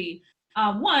insecurity.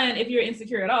 One, if you're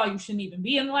insecure at all, you shouldn't even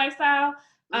be in the lifestyle.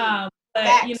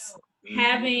 But you know,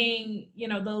 having you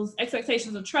know those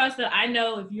expectations of trust that I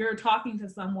know if you're talking to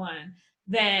someone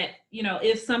that you know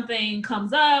if something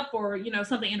comes up or you know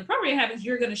something inappropriate happens,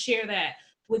 you're going to share that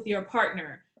with your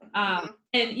partner.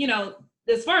 And you know,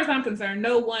 as far as I'm concerned,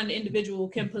 no one individual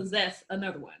can possess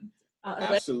another one.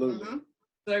 Absolutely.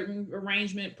 Certain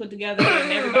arrangement put together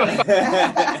and everybody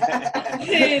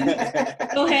and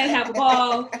go ahead and have a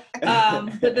ball.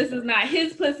 But this is not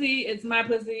his pussy, it's my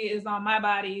pussy, it's on my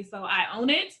body, so I own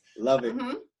it. Love it.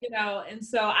 You know, and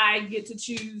so I get to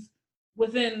choose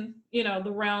within, you know,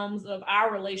 the realms of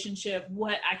our relationship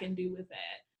what I can do with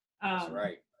that. That's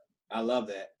right. I love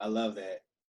that. I love that.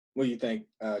 What do you think,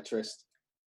 Trist?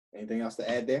 Anything else to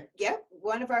add there? Yep.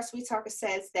 One of our sweet talkers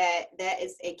says that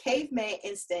is a caveman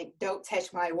instinct. Don't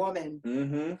touch my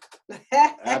woman.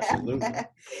 Absolutely.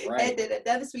 Right. And then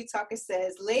another sweet talker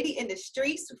says, lady in the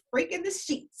streets, freak in the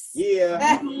sheets.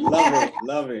 Yeah. Love it.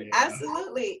 Love it.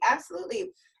 Absolutely.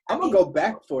 Absolutely. I'm going to go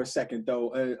back for a second,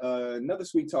 though. Another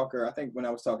sweet talker, I think when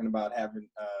I was talking about having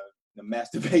the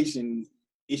masturbation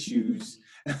issues.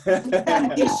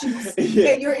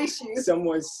 Your issues.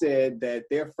 Someone said that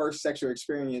their first sexual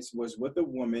experience was with a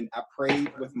woman. I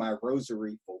prayed with my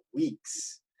rosary for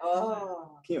weeks.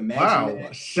 Oh. Can you imagine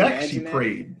that? Sexy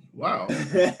prayed. Wow.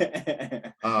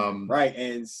 Right.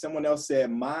 And someone else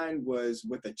said mine was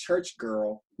with a church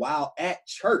girl while at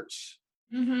church.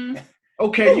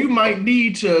 Okay, you might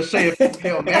need to say a few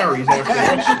Hail Marys after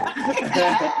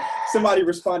that. Somebody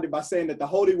responded by saying that the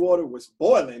holy water was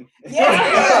boiling.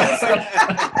 Yes.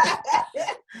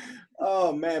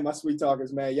 Oh, man, my sweet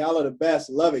talkers, man. Y'all are the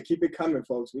best. Love it. Keep it coming,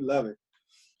 folks. We love it.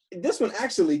 This one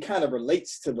actually kind of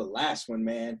relates to the last one,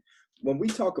 man. When we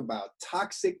talk about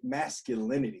toxic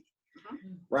masculinity,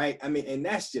 right? I mean, and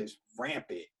that's just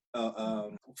rampant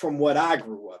from what I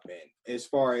grew up in, as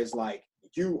far as like,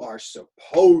 you are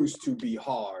supposed to be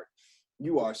hard.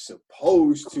 You are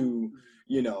supposed to,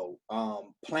 you know,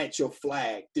 plant your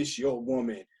flag, this your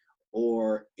woman.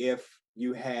 Or if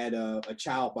you had a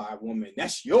child by a woman,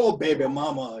 that's your baby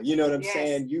mama. You know what I'm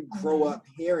saying? You grow up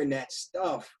hearing that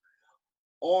stuff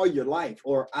all your life,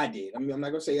 or I did. I mean, I'm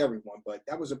not gonna say everyone, but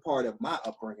that was a part of my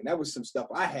upbringing. That was some stuff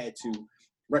I had to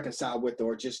reconcile with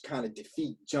or just kind of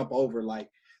defeat, jump over. Like,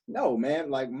 no, man,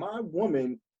 like my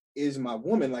woman is my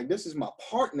woman. Like, this is my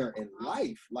partner in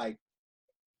life. Like,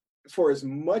 for as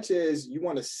much as you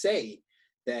want to say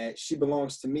that she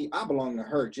belongs to me, I belong to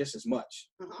her just as much.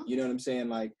 You know what I'm saying?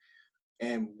 Like,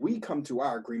 and we come to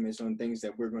our agreements on things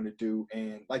that we're going to do.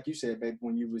 And like you said, babe,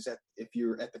 when you was if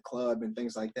you're at the club and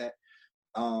things like that,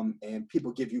 and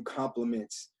people give you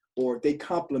compliments or they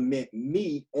compliment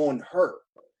me on her,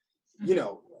 you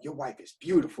know, your wife is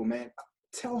beautiful, man.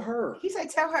 tell her. He said,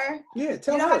 tell her. Yeah,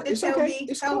 tell You don't her. have to It's tell okay. me.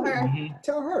 It's Tell cool. her.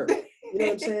 Tell her. You know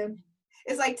what I'm saying?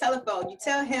 It's like telephone. You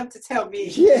tell him to tell me.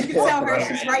 Yeah. You can tell her Right.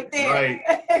 she's right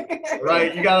there.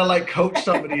 Right. You gotta like coach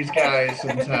some of these guys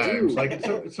sometimes. Dude. Like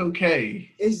it's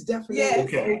okay. It's definitely Yes.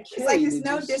 okay. It's like it's to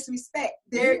no just- disrespect.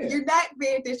 Yeah. You're not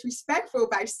being disrespectful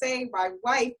by saying my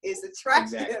wife is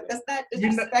attractive. Exactly. That's not You know-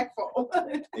 disrespectful.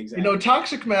 Exactly. You know,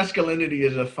 toxic masculinity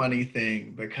is a funny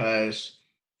thing because,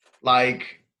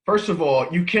 like, first of all,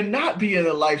 you cannot be in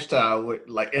a lifestyle with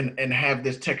like and have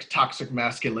this toxic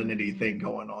masculinity thing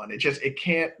going on. They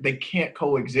can't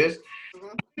coexist. Mhm.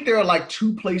 I think there are like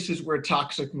two places where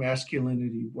toxic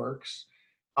masculinity works.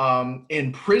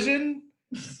 In prison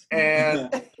and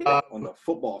on the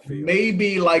football field.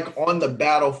 maybe like on the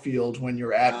battlefield when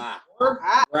you're at Ah, war.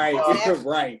 right. Yeah.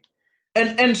 Right.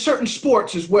 And certain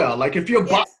sports as well. Like if you're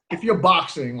Yes. if you're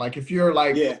boxing, like if you're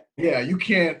like Yeah. you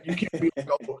can't be like,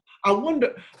 oh, I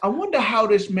wonder how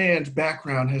this man's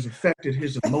background has affected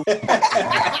his emotions.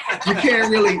 You can't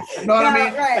really, you know what I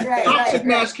mean? Right. Toxic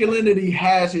masculinity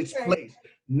has its Right. place,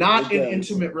 not It in does.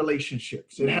 intimate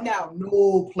relationships. It has No.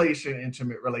 no place in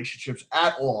intimate relationships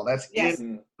at all. That's Yes.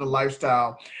 in the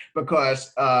lifestyle,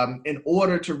 because in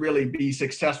order to really be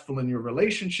successful in your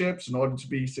relationships, in order to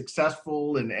be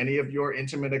successful in any of your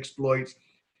intimate exploits,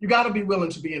 you got to be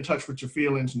willing to be in touch with your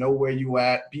feelings, know where you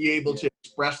at, be able to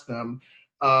express them.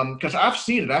 Because I've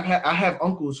seen it. I have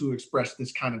uncles who express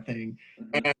this kind of thing,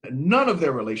 and none of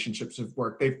their relationships have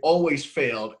worked. They've always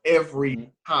failed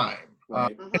every time.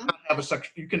 Right.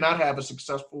 You cannot have a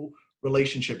successful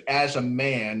relationship as a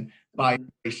man by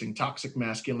embracing toxic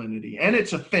masculinity. And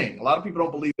it's a thing. A lot of people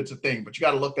don't believe it's a thing, but you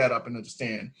got to look that up and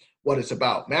understand what it's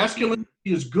about. Masculinity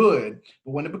is good,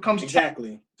 but when it becomes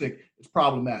Exactly. toxic, it's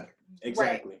problematic.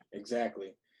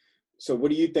 Exactly. So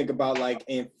what do you think about like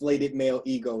inflated male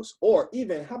egos? Or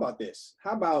even, how about this?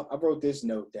 How about, I wrote this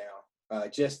note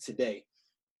down just today.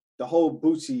 The whole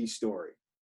Bootsy story.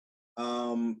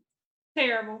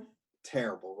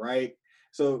 Terrible. Right?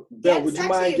 So Belle, That's would you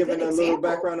actually mind a giving good a little example.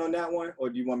 background on that one?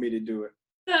 Or do you want me to do it?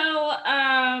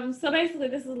 So basically,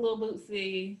 this is Lil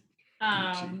Bootsy.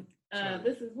 Bootsy.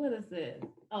 This is, what is it?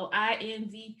 Oh,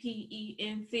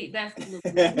 INDPENC. That's Lil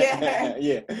Bootsy.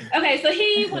 Yeah. Okay, so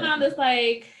he went on this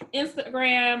like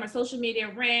Instagram or social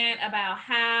media rant about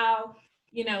how,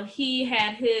 you know, he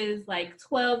had his like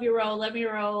 12-year-old,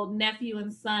 11-year-old nephew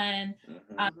and son,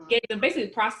 gave them basically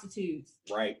prostitutes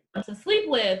Right. to sleep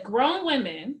with, grown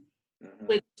women,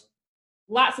 with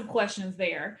lots of questions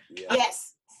there, Yeah.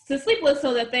 Yes. to sleep with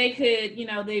so that they could, you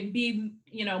know, they'd be,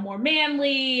 you know, more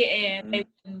manly and they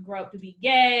wouldn't grow up to be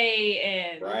gay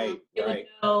and they would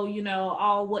know, you know,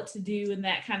 all what to do and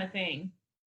that kind of thing.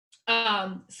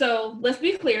 So let's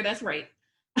be clear, that's rape.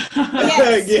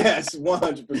 Yes. Yes,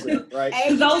 100%. Right.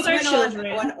 And Those are went children.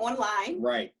 online.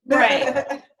 Right.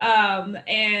 Right.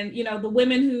 And, you know, the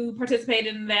women who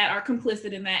participated in that are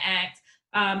complicit in that act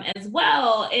as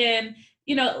well. And,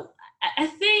 you know, I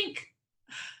think,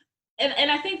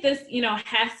 and I think this, you know,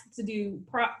 has to do,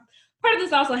 part of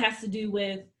this also has to do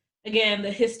with, again,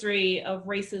 the history of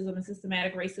racism and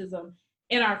systematic racism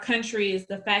in our country, is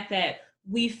the fact that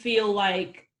we feel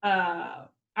like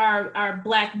our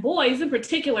Black boys in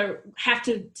particular have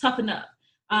to toughen up.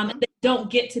 And they don't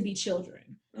get to be children.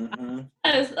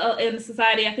 As in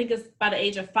society, I think it's by the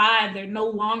age of 5, they're no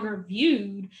longer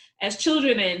viewed as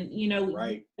children, and you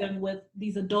know, them with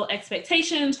these adult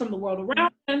expectations from the world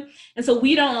around them, and so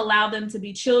we don't allow them to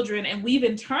be children, and we've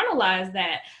internalized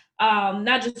that.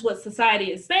 Not just what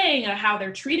society is saying or how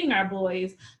they're treating our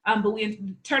boys, but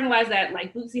we internalize that,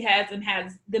 like Bootsy has, and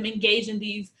has them engage in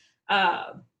these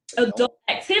adult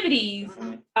activities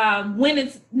when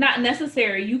it's not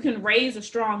necessary. You can raise a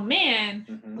strong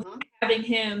man having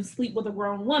him sleep with a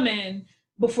grown woman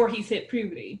before he's hit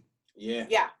puberty. Yeah.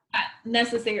 Not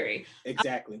necessary.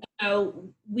 Exactly. You know,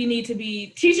 we need to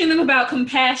be teaching them about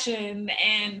compassion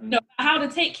and you know, how to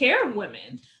take care of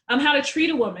women, how to treat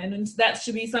a woman, and that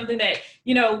should be something that,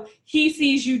 you know, he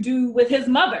sees you do with his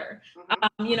mother.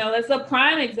 You know, that's a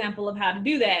prime example of how to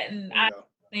do that, and I don't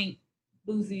think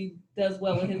Bootsy does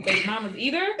well with his baby mamas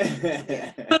either.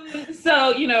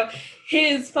 So, you know,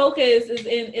 his focus is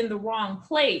in the wrong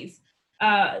place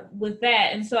with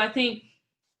that. And so I think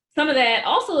some of that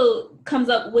also comes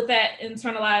up with that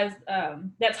internalized,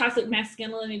 that toxic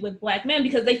masculinity with Black men,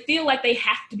 because they feel like they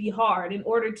have to be hard in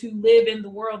order to live in the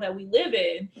world that we live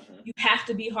in. You have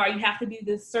to be hard. You have to be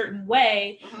this certain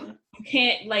way. You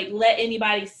can't like let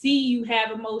anybody see you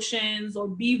have emotions or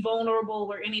be vulnerable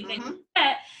or anything like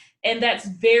that. And that's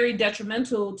very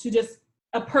detrimental to just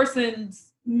a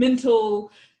person's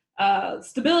mental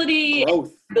stability,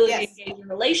 Growth. ability Yes. to engage in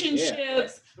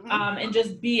relationships, Mhm. and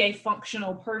just be a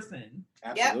functional person.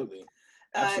 Absolutely.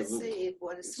 Let's Absolutely. see.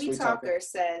 Well, the Sweet Sweet Talker. Talker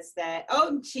says that,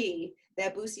 OMG,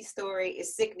 that Boosie story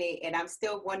is sickening, and I'm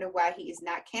still wondering why he is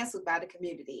not canceled by the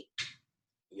community.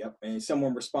 Yep. And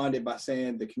someone responded by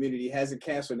saying the community hasn't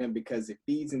canceled him because it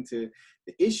feeds into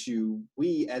the issue.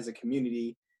 We as a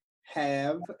community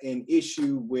have an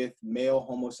issue with male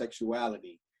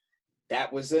homosexuality.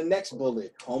 That was the next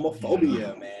bullet.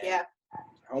 Homophobia, man. Yeah.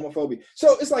 Homophobia.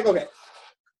 So it's like, okay,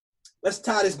 let's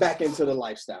tie this back into the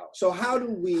lifestyle. So how do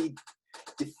we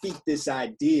defeat this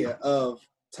idea of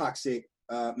toxic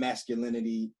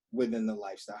masculinity within the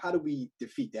lifestyle? How do we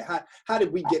defeat that? How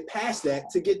did we get past that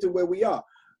to get to where we are?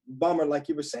 Bomber, like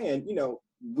you were saying, you know,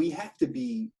 we had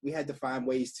to find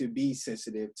ways to be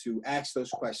sensitive, to ask those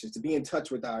questions, to be in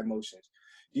touch with our emotions.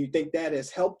 Do you think that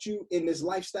has helped you in this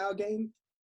lifestyle game?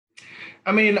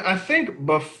 I mean, I think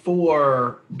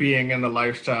before being in the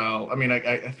lifestyle, I mean,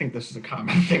 I think this is a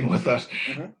common thing with us.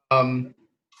 Mhm.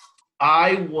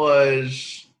 I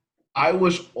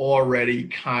was already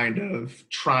kind of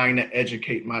trying to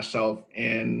educate myself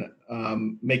in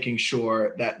making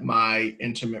sure that my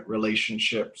intimate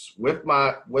relationships with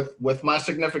my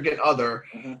significant other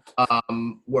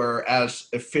were as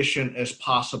efficient as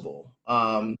possible.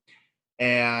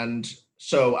 And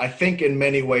so I think in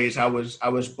many ways I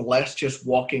was blessed just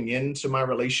walking into my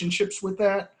relationships with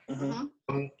that.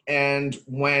 Mhm. And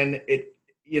when it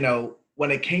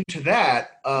came to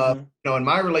that, in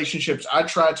my relationships, I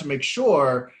tried to make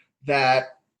sure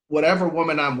that whatever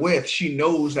woman I'm with, she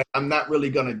knows that I'm not really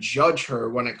going to judge her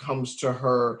when it comes to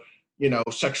her,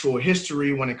 sexual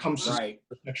history, when it comes to Right.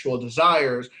 her sexual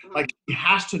desires. Like, she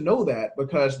has to know that,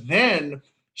 because then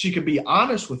she could be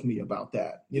honest with me about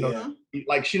that.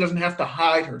 Like, she doesn't have to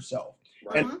hide herself,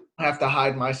 Right. and I don't have to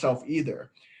hide myself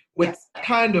either. With Yes. that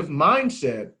kind of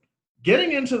mindset,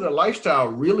 getting into the lifestyle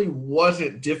really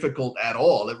wasn't difficult at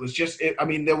all. It was just,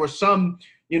 there were some,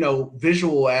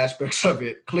 visual aspects of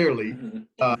it, clearly,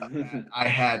 that I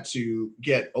had to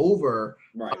get over.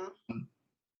 Right.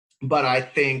 But I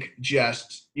think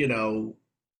just,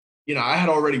 I had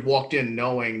already walked in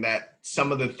knowing that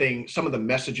some of the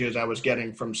messages I was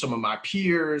getting from some of my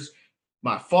peers,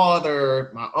 my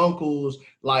father, my uncles,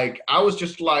 like, I was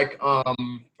just like, I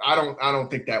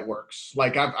don't think that works.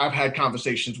 Like, I've had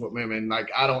conversations with women,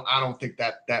 like, I don't think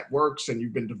that works. And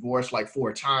you've been divorced like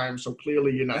 4 times. So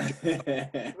clearly you're not,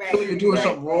 clearly you're doing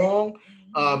something wrong.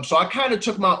 So I kind of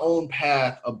took my own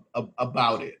path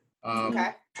about it. Okay.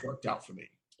 It worked out for me.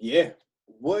 Yeah.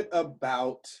 What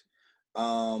about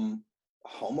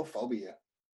homophobia,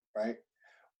 right?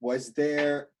 Was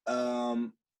there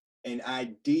an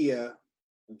idea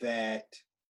that,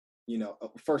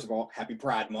 first of all, happy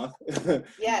Pride Month.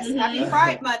 Yes, happy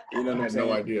Pride Month. You know what I I'm had saying?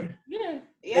 no idea. Yeah.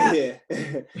 Yeah.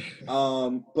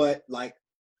 But like,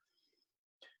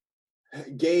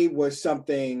 gay was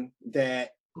something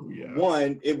that,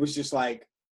 one, it was just like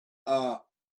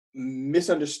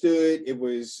misunderstood. It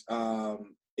was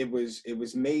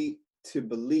made to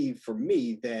believe for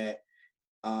me that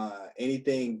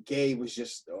anything gay was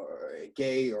just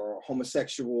gay or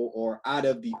homosexual or out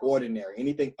of the ordinary.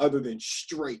 Anything other than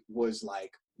straight was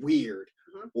like weird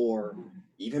or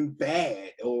even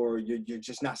bad, or you're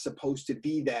just not supposed to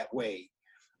be that way.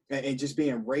 And just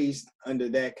being raised under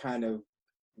that kind of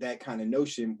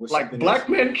notion was like, black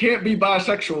men can't be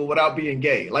bisexual without being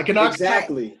gay. Like,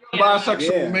 exactly a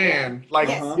bisexual man, like,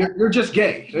 you're just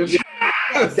gay.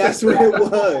 Yes. That's what it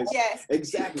was. Yes.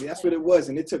 Exactly. That's what it was.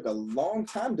 And it took a long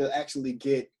time to actually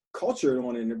get cultured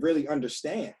on it and to really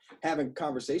understand. Having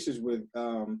conversations with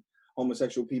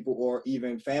homosexual people, or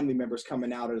even family members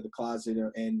coming out of the closet,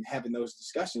 and having those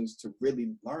discussions to really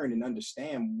learn and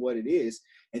understand what it is,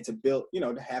 and to build,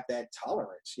 to have that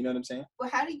tolerance. You know what I'm saying? Well,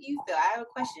 how do you feel? I have a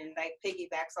question, like,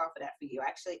 piggybacks off of that for you,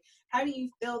 actually. How do you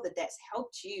feel that that's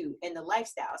helped you in the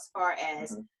lifestyle, as far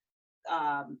as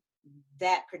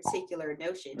that particular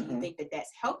notion? Do you think that that's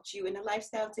helped you in the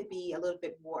lifestyle to be a little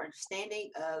bit more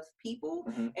understanding of people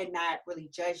and not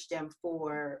really judge them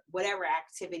for whatever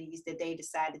activities that they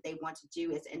decide that they want to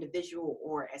do as an individual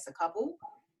or as a couple?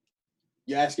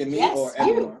 You're asking me? Yes, or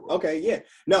you. everyone? Okay, yeah.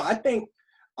 No, I think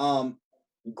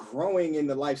growing in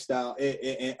the lifestyle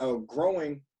and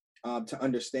growing to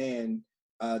understand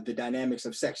the dynamics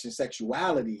of sex and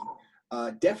sexuality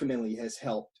definitely has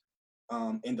helped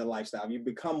in the lifestyle. You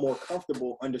become more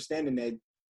comfortable understanding that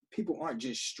people aren't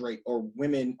just straight, or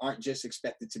women aren't just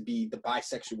expected to be the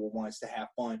bisexual ones to have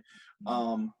fun.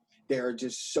 There are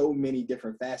just so many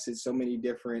different facets, so many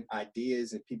different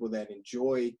ideas, and people that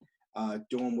enjoy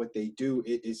doing what they do.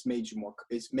 It's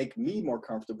made me more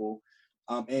comfortable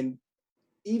And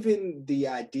even the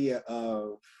idea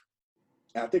of,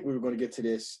 I think we were going to get to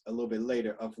this a little bit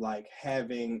later, of like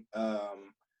having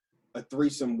a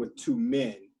threesome with two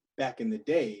men back in the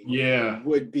day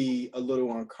would be a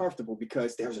little uncomfortable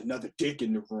because there's another dick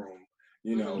in the room.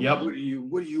 You know,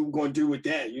 what are you going to do with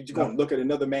that? You're just going to look at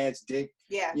another man's dick?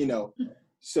 Yeah. You know,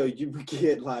 so you would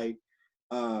get like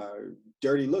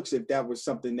dirty looks if that was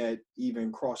something that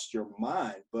even crossed your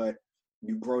mind. But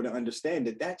you grow to understand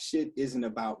that that shit isn't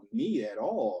about me at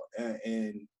all.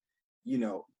 And you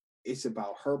know, it's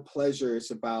about her pleasure.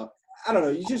 It's about, I don't know,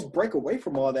 you just break away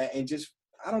from all that and just,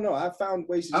 I don't know, I found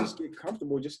ways to just get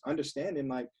comfortable, just understanding,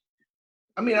 like.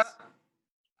 I mean,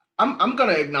 I'm going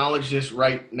to acknowledge this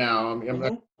right now. I mean, I'm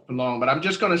not long, but I'm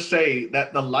just going to say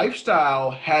that the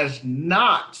lifestyle has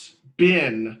not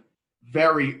been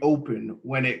very open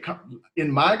when it comes,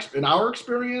 in our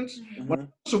experience, when it comes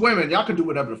to women, y'all can do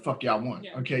whatever the fuck y'all want.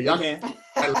 Okay. Y'all can.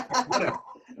 Whatever.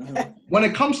 When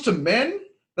it comes to men,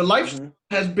 the lifestyle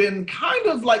has been kind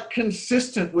of like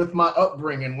consistent with my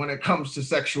upbringing when it comes to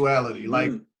sexuality.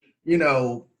 Like, you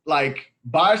know, like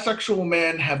bisexual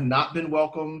men have not been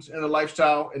welcomed in the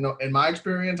lifestyle. In my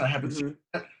experience, I haven't seen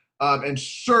that. And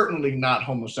certainly not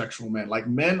homosexual men. Like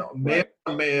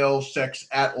male sex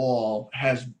at all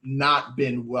has not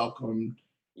been welcomed.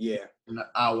 Yeah.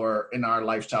 In our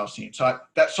lifestyle scene. So I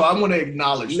want to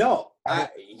acknowledge. No, I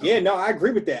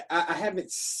agree with that. I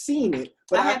haven't seen it,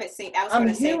 but I'm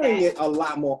hearing it a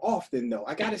lot more often though.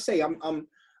 I gotta say, I'm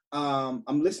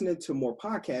listening to more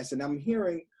podcasts and I'm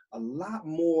hearing a lot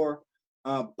more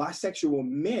bisexual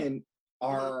men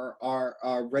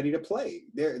are ready to play.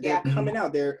 They're coming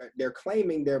out. They're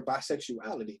claiming their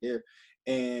bisexuality.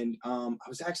 I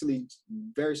was actually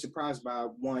very surprised by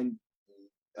one.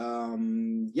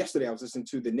 Yesterday I was listening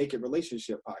to the Naked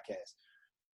Relationship podcast.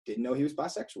 Didn't know he was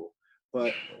bisexual,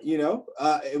 but you know,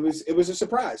 it was a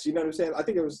surprise. You know what I'm saying? I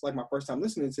think it was like my first time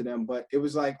listening to them, but it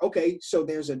was like, okay, so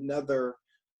there's another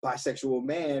bisexual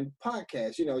man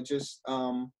podcast. You know, just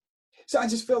so I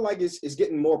just feel like it's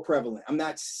getting more prevalent. I'm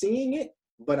not seeing it,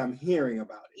 but I'm hearing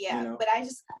about it. Yeah, you know? but I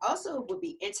just also would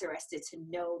be interested to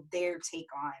know their take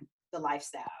on the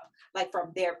lifestyle, like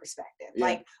from their perspective. Yeah.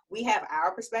 Like we have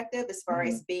our perspective as far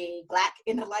as being Black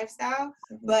in the lifestyle,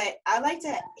 but I like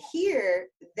to hear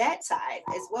that side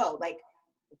as well. Like,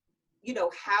 you know,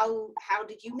 how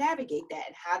did you navigate that?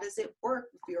 And how does it work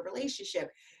with your relationship?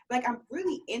 Like, I'm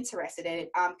really interested in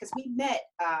it because we met,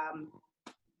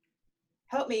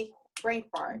 help me, brain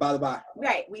fart. By the by.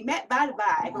 Right, we met by the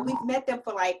by, but we've met them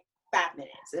for like 5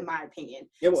 minutes, in my opinion.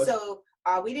 It was. So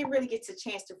we didn't really get a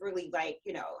chance to really, like,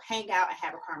 you know, hang out and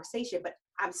have a conversation, but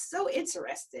I'm so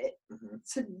interested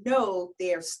to know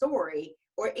their story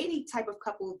or any type of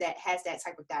couple that has that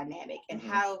type of dynamic and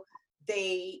how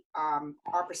they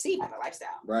are perceived in the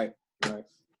lifestyle. Right. So,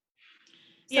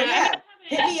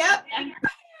 hit me up.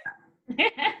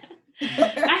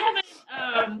 I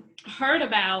haven't heard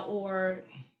about, or,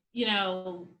 you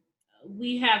know,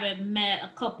 we haven't met a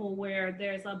couple where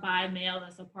there's a bi male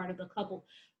that's a part of the couple,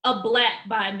 a Black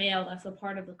bi male that's a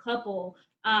part of the couple.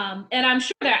 And I'm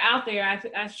sure they're out there.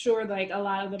 I'm sure like a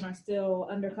lot of them are still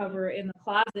undercover in the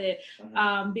closet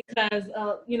because,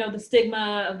 you know, the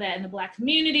stigma of that in the Black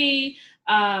community.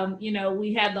 You know,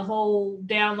 we had the whole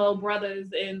Down Low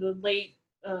brothers in the late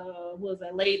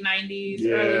 90s,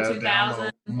 early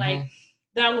 2000s. Like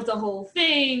that was the whole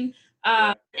thing.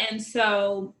 And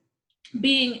so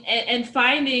being and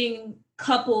finding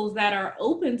couples that are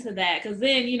open to that, because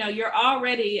then, you know, you're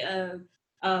already a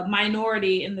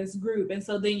minority in this group, and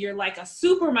so then you're like a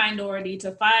super minority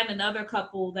to find another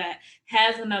couple that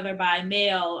has another bi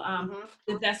male,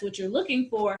 if that's what you're looking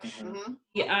for.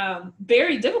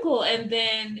 Very difficult. And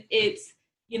then it's,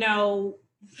 you know,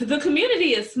 the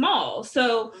community is small,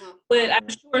 so what I'm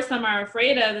sure some are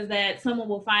afraid of is that someone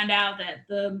will find out that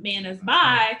the man is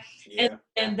bi,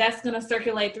 and that's going to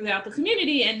circulate throughout the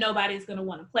community, and nobody's going to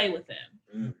want to play with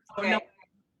him or no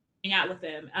hang out with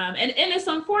him. And it's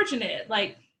unfortunate.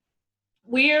 Like,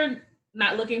 we're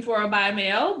not looking for a bi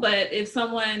male, but if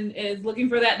someone is looking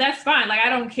for that, that's fine. Like, I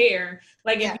don't care.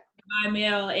 Like, if you're bi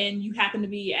male and you happen to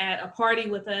be at a party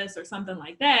with us or something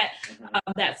like that,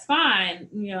 that's fine.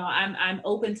 You know, I'm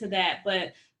open to that.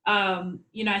 But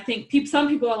you know, I think some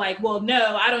people are like, well,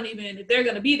 no, I don't even, if they're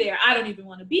going to be there, I don't even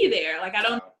want to be there. Like, I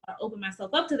don't open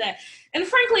myself up to that. And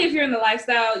frankly, if you're in the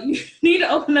lifestyle, you need to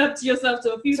open up to yourself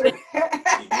to a few things.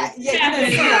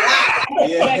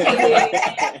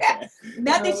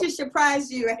 Nothing should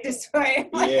surprise you at this point.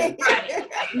 Right.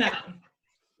 No.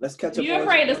 Let's catch up. You're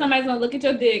afraid that somebody's going to look at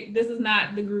your dick. This is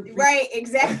not the group. Right,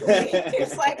 exactly.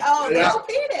 It's like, oh, there's a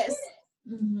penis.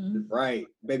 Right.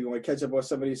 Baby, want to catch up on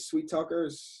some of these sweet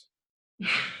talkers?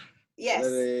 Yes.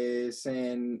 That is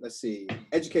saying, let's see,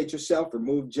 educate yourself,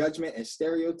 remove judgment and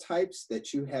stereotypes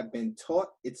that you have been taught.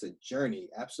 It's a journey.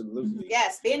 Absolutely.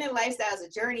 Yes, being in lifestyle is a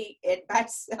journey by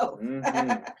itself.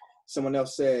 Someone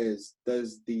else says,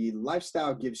 does the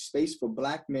lifestyle give space for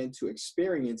Black men to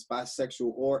experience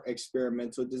bisexual or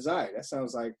experimental desire? That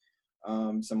sounds like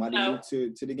somebody new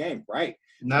to the game, right?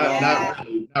 Not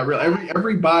really.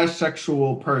 Every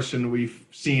bisexual person we've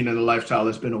seen in the lifestyle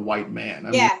has been a white man.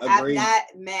 I mean, I've not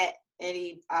met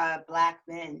any Black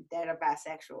men that are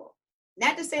bisexual.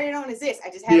 Not to say they don't exist. I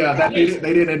just haven't.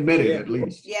 They didn't admit it at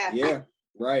least. Yeah,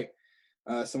 right.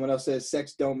 Someone else says,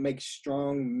 sex don't make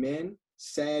strong men.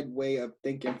 Sad way of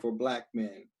thinking for Black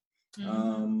men.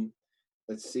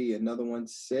 Let's see. Another one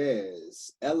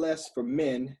says, LS for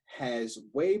men has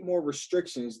way more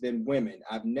restrictions than women.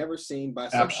 I've never seen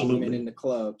bisexual men in the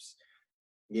clubs.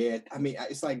 Yeah, I mean,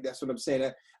 it's like, that's what I'm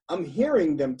saying. I'm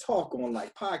hearing them talk on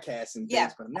like podcasts and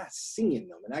things, but I'm not seeing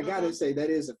them. And I gotta say that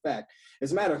is a fact.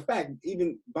 As a matter of fact,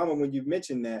 even Bama, when you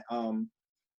mentioned that,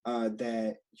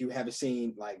 that you haven't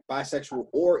seen like bisexual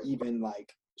or even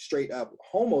like straight up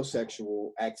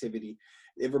homosexual activity,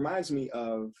 it reminds me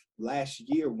of last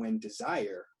year when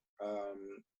Desire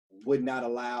would not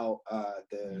allow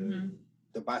the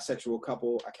bisexual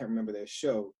couple, I can't remember their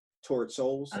show, Torrid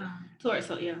Souls. Torrid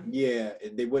Souls, yeah. Yeah,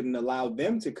 they wouldn't allow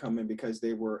them to come in because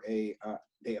they were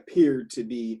they appeared to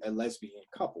be a lesbian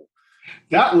couple.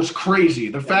 That was crazy.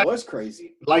 That was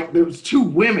crazy. Like there was two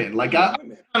women. Like I'm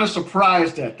kind of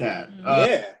surprised at that.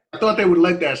 I thought they would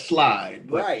let that slide.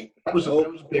 But right. That was a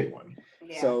big one.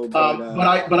 Yeah. So,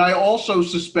 but I also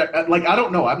suspect, like, I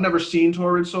don't know. I've never seen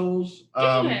Torrid Souls.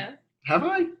 Have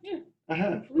I? Yeah. I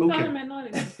have. We saw them at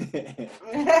Nottingham.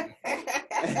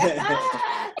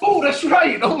 Oh, that's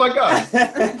right. Oh my God.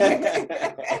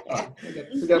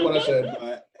 Forget what I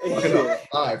said.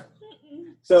 Live.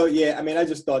 So yeah, I mean, I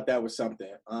just thought that was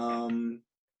something.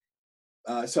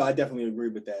 So I definitely agree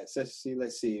with that. So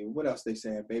let's see. What else they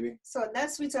saying, baby? So another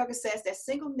sweet talker says that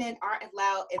single men aren't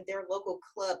allowed in their local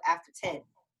club after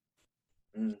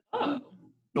 10.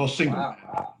 No single.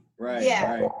 Wow. Right.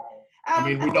 Yeah. Right. I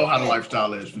mean, we know how the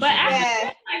lifestyle is. But after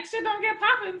like shit don't get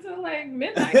popping until like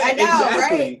midnight. I know,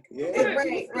 exactly. right? Yeah.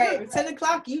 Right. 10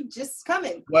 o'clock, you just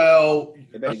coming. Well,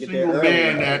 a single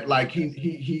man that like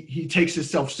he takes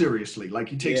himself seriously. Like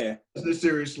he takes business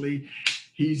seriously.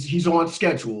 He's on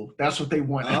schedule. That's what they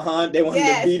want. They want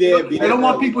him to be there. They don't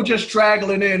want people just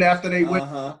straggling in after they went.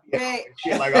 Right.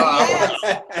 Shit like,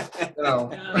 you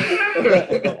know.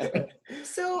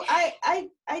 So I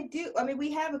do. I mean,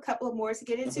 we have a couple of more to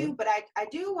get into, but I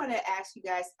do want to ask you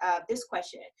guys this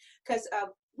question, because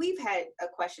we've had a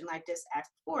question like this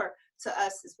asked before to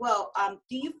us as well.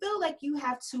 Do you feel like you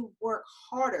have to work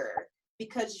harder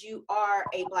because you are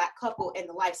a Black couple in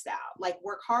the lifestyle? Like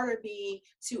work harder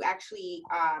to actually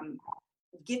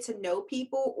get to know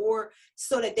people, or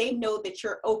so that they know that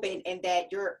you're open and that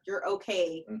you're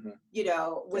okay, you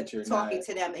know, with talking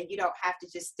to them, and you don't have to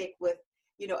just stick with,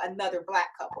 you know, another Black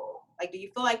couple? Like, do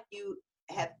you feel like you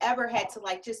have ever had to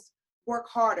like just work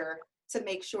harder to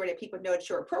make sure that people know that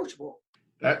you're approachable?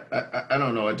 That I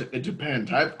don't know. It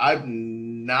depends.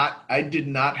 I did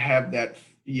not have that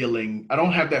feeling. I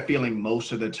don't have that feeling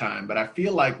most of the time, but I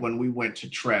feel like when we went to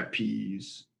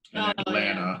Trapeze in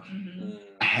Atlanta,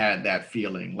 I had that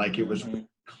feeling. Like it was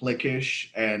cliquish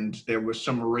and there was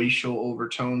some racial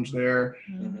overtones there.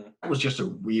 It was just a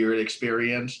weird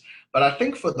experience. But I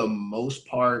think for the most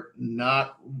part,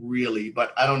 not really.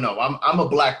 But I don't know. I'm a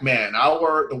Black man.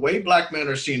 The way Black men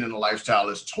are seen in the lifestyle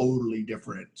is totally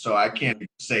different. So I can't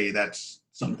say that's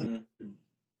something.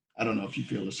 I don't know if you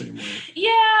feel the same way.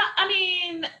 Yeah, I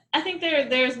mean, I think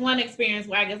there's one experience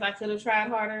where I guess I could have tried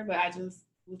harder, but I just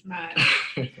was not.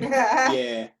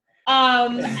 Yeah.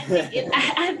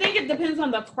 I think it depends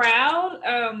on the crowd.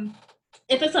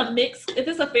 If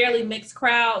it's a fairly mixed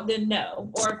crowd, then no.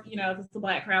 Or, you know, if it's a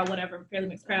Black crowd, whatever, fairly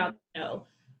mixed crowd, no.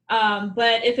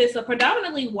 But if it's a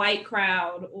predominantly white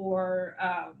crowd or,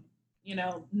 you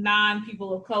know,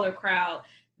 non-people of color crowd,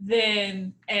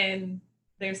 then, and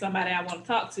there's somebody I want to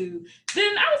talk to,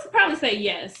 then I would probably say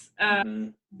yes.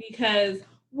 Because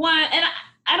one, and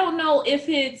I don't know if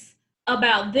it's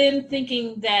about them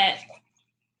thinking that,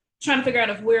 trying to figure out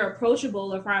if we're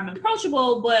approachable or if I'm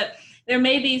approachable, but there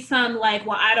may be some like,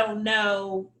 well, I don't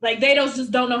know, like they just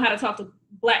don't know how to talk to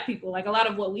Black people. Like a lot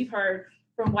of what we've heard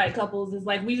from white couples is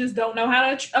like, we just don't know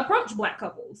how to approach Black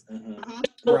couples.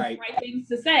 Right. Right things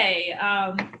to say.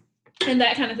 and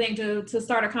that kind of thing to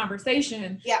start a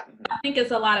conversation. Yeah. I think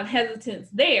it's a lot of hesitance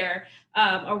there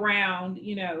around,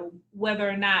 whether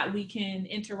or not we can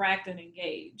interact and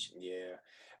engage. Yeah.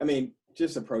 I mean,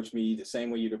 just approach me the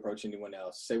same way you'd approach anyone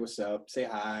else. Say what's up, say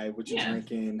hi, what you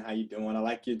drinking, how you doing? I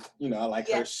like you, I like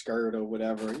her skirt or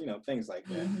whatever, things like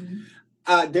that.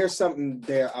 Mm-hmm. There's something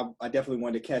there I definitely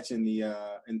wanted to catch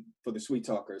for the Sweet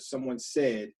Talkers. Someone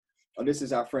said, "Oh, this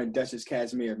is our friend Duchess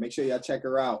Casimir. Make sure y'all check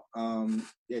her out."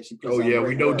 She puts out we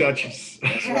great know work. Duchess.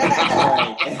 That's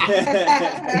right.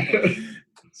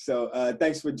 So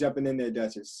thanks for jumping in there,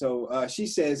 Duchess. So she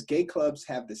says gay clubs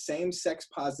have the same sex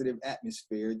positive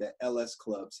atmosphere that LS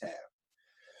clubs have.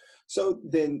 So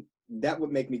then that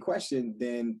would make me question,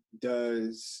 then are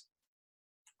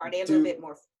they a little bit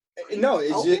more? No,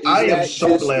 it's just, I am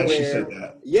so glad she said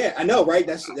that. Yeah, I know, right?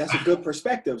 That's a good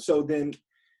perspective. So then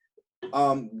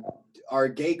are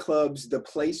gay clubs the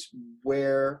place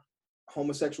where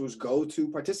homosexuals go to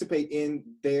participate in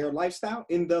their lifestyle,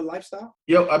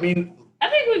 Yeah, I mean, I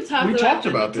think we've talked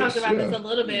about this a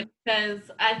little bit, because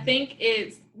I think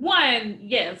it's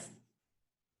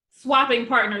swapping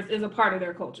partners is a part of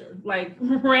their culture. Like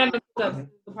random stuff is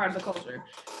a part of the culture.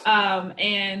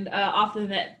 And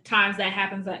often at times that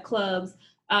happens at clubs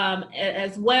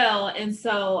as well. And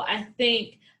so I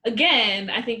think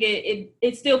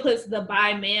it still puts the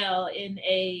bi male in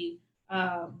a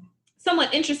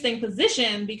somewhat interesting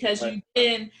position, because you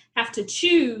then have to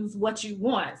choose what you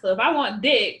want. So if I want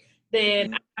dick,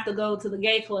 then I have to go to the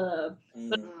gay club.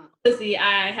 But pussy,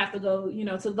 I have to go,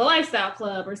 to the lifestyle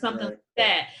club or something like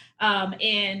that.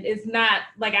 And it's not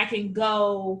like I can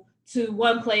go to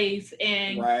one place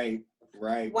and right.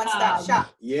 One stop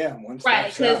shop. Yeah, one stop shop.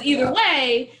 Right, because either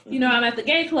way, I'm at the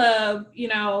gay club,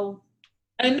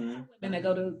 and women that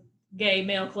go to gay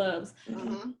male clubs,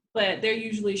 but they're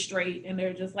usually straight, and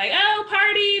they're just like, "Oh,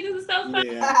 party! This is so fun."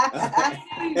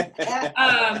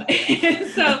 And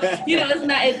so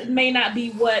it may not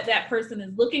be what that person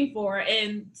is looking for,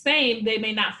 and they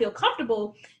may not feel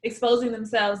comfortable exposing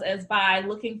themselves as bi,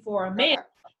 looking for a male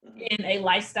in a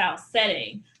lifestyle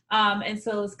setting, and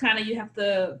so it's kind of, you have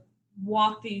to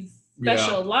walk these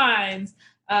special lines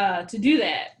to do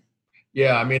that.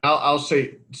 Yeah, I mean, I'll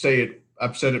say it.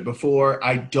 I've said it before.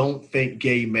 I don't think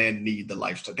gay men need the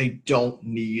lifestyle. They don't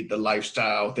need the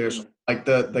lifestyle. There's like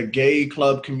the gay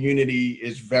club community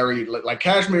is very, like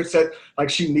Cashmere said, like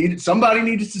somebody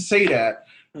needed to say that.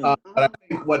 But I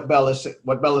think what Bella's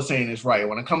saying is right.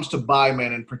 When it comes to bi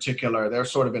men in particular, they're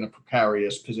sort of in a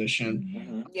precarious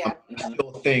position. Yeah. I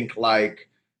still think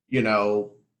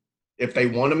if they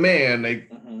want a man, they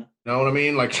know what I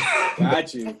mean? Like,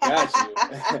 got you.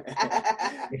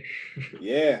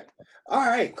 Yeah. All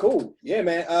right, cool. Yeah,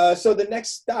 man. So the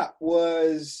next stop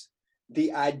was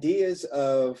the ideas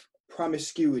of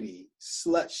promiscuity,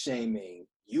 slut shaming,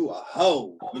 you a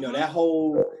hoe, that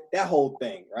whole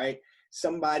thing, right?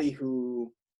 Somebody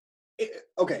who,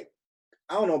 okay,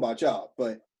 I don't know about y'all,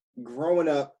 but growing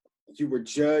up, you were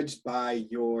judged by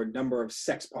your number of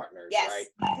sex partners, yes. right?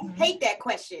 I hate that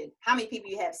question. How many people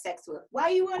you have sex with? Why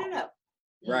you want to know?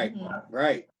 Right,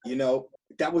 right.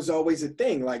 That was always a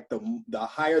thing. Like the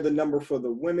higher the number for the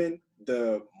women,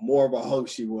 the more of a hoe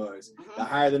she was. The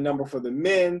higher the number for the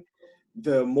men,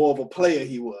 the more of a player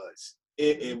he was.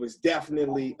 It was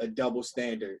definitely a double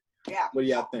standard. Yeah. What do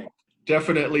y'all think?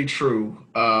 Definitely true.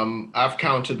 I've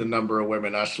counted the number of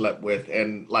women I slept with,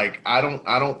 and like I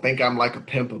don't think I'm like a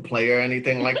pimp, a player, or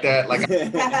anything like that. Like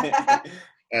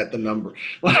at the number.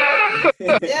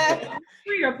 Yeah.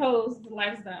 Pre or post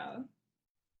lifestyle.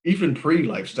 Even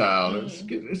pre-lifestyle, it's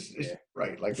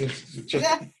right. Like it's just.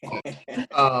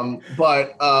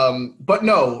 But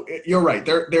no, you're right.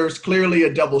 There's clearly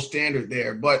a double standard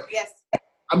there. But yes,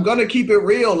 I'm gonna keep it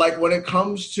real. Like when it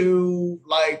comes to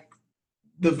like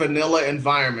the vanilla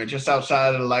environment, just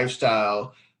outside of the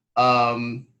lifestyle,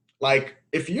 like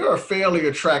if you're a fairly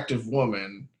attractive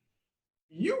woman,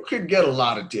 you could get a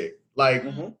lot of dick. Like,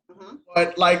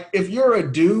 but like if you're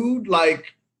a dude,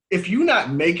 like. If you're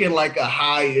not making like a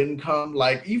high income,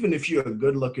 like even if you're a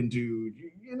good looking dude,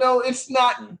 it's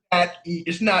not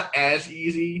as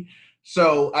easy.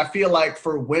 So I feel like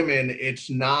for women, it's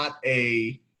not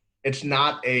an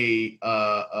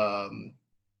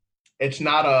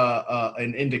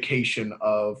indication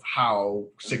of how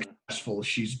successful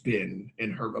she's been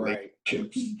in her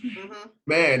relationships.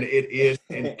 Man, it is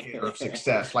an indicator of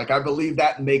success. Like I believe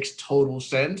that makes total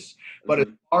sense. But as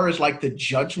far as like the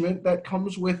judgment that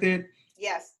comes with it,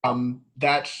 yes,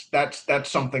 that's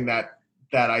something that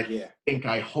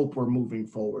I hope we're moving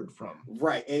forward from.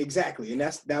 Right, and exactly, and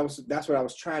that's what I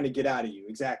was trying to get out of you.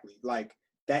 Exactly, like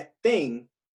that thing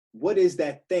what is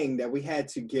that thing that we had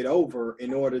to get over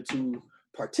in order to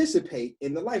participate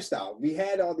in the lifestyle? We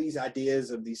had all these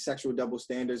ideas of these sexual double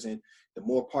standards and the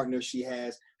more partners she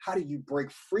has. How do you break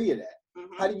free of that?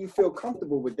 How do you feel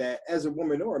comfortable with that as a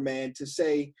woman or a man to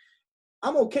say,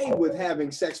 I'm okay with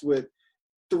having sex with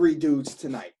 3 dudes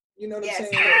tonight? You know what I'm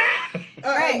saying?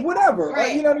 Right. Whatever.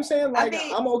 Right. You know what I'm saying? Like, I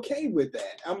mean, I'm okay with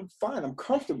that. I'm fine. I'm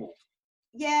comfortable.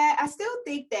 Yeah, I still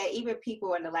think that even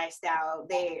people in the lifestyle,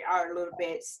 they are a little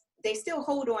bit, they still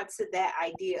hold on to that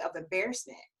idea of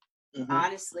embarrassment.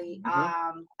 Honestly.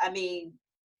 I mean,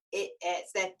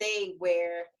 it's that thing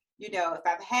where, you know, if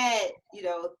I've had, you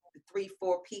know,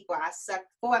 3-4 people, I sucked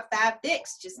 4 or 5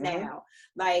 dicks just now.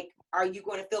 Like, are you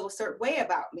going to feel a certain way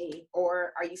about me,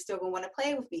 or are you still going to want to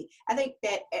play with me? I think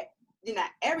that,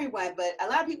 not everyone, but a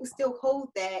lot of people still hold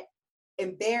that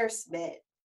embarrassment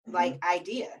like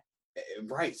idea.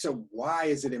 Right. So why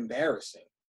is it embarrassing?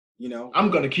 You know, I'm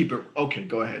going to keep it. Okay,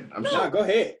 go ahead. I'm sorry. Go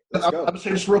ahead. Let's go. I'm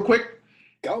saying this real quick.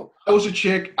 Go. If I was a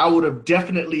chick, I would have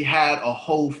definitely had a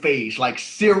whole phase, like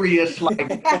serious, like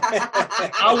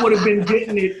I would have been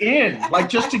getting it in, like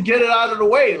just to get it out of the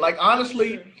way. Like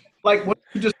honestly, like when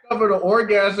you discover the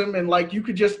orgasm and like you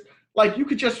could just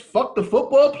fuck the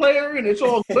football player and it's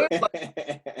all good.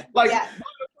 Like why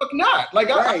the fuck not? Like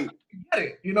I get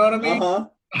it. You know what I mean? You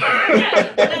know,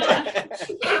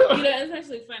 it's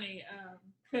actually funny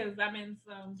because I'm in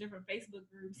some different Facebook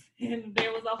groups and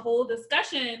there was a whole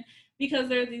discussion because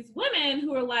there are these women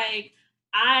who are like,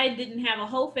 I didn't have a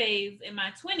whole phase in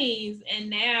my 20s and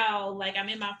now like I'm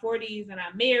in my 40s and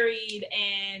I'm married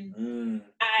and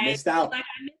I missed out. Like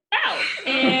I missed out.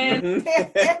 And what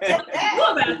do you do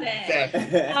about that?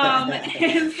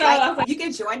 And so I was like, you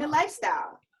can join the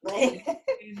lifestyle.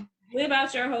 Live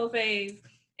out your whole phase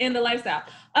in the lifestyle.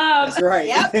 That's right.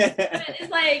 It's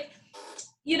like,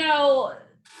 you know,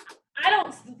 I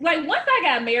don't like once I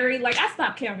got married, like I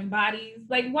stopped counting bodies.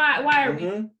 Like why are we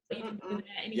doing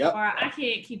that anymore? I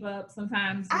can't keep up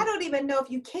sometimes. I don't even know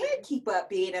if you can keep up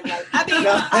being in like I mean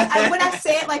when I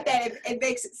say it like that, it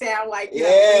makes it sound like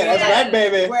that's right,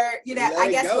 baby. Where I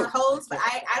guess we're hoes, but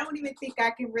I don't even think I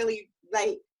can really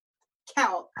like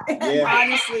count.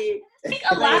 Honestly. I think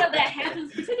a lot of that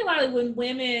happens, particularly when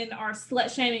women are slut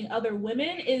shaming other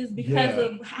women, is because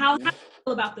of how they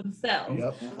feel about themselves.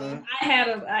 I had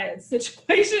a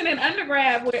situation in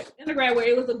undergrad where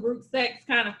it was a group sex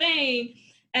kind of thing,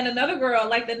 and another girl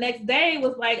like the next day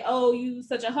was like, "Oh, you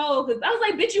such a hoe," because I was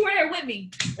like, "Bitch, you were there with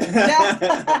me."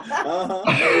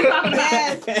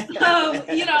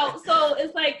 You know, so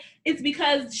it's like it's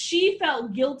because she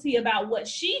felt guilty about what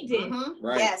she did.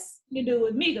 Right. Yes. To do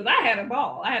with me because I had a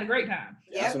ball. I had a great time.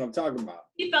 That's what I'm talking about.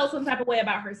 She felt some type of way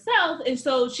about herself, and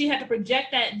so she had to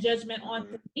project that judgment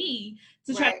onto me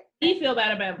to try to make me feel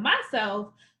bad about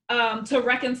myself, to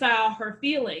reconcile her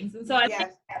feelings. And so I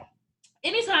think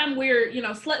anytime we're, you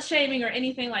know, slut shaming or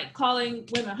anything like calling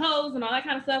women hoes and all that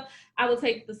kind of stuff, I will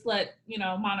take the slut, you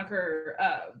know, moniker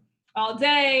all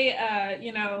day.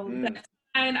 You know, that's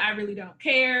fine. I really don't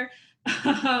care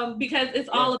because it's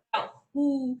all about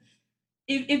who.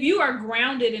 If you are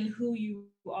grounded in who you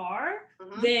are,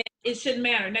 then it shouldn't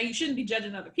matter. Now, you shouldn't be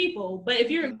judging other people, but if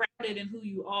you're grounded in who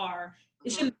you are,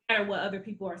 it shouldn't matter what other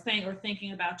people are saying or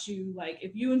thinking about you. Like,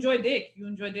 if you enjoy dick, you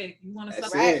enjoy dick. You want to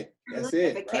suck it. That's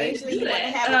it. If occasionally you want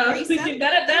to have a threesome,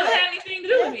 that doesn't have anything to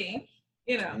do with me,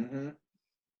 you know.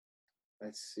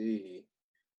 Let's see.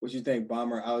 What you think,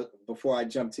 Bomber? Before I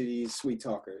jump to these sweet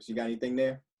talkers, you got anything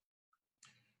there?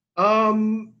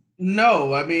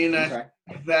 No. I mean,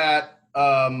 that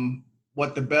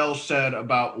what the Bell said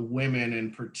about women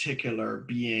in particular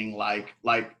being like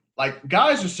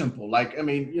guys are simple. Like, I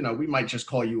mean, you know, we might just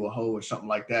call you a hoe or something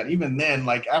like that. Even then,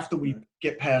 like after we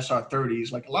get past our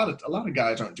 30s, like a lot of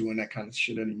guys aren't doing that kind of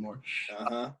shit anymore.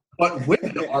 But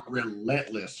women are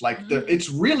relentless. Like it's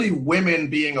really women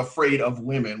being afraid of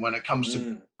women when it comes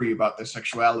to free about their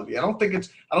sexuality. I don't think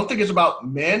it's about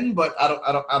men, but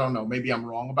I don't know. Maybe I'm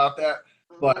wrong about that.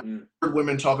 But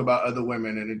women talk about other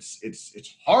women, and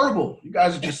it's horrible. You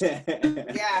guys are just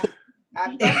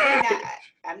I'm definitely not.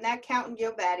 I'm not counting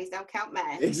your baddies. Don't count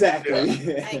mine. Exactly.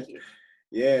 Thank you.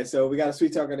 Yeah. So we got a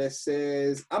sweet talker that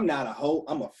says, "I'm not a hoe.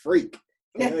 I'm a freak."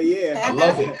 Hell yeah. I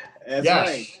love it. That's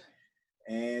right.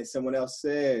 And someone else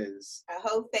says, "A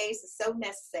hoe face is so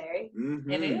necessary."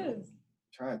 It is. I'm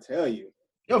trying to tell you.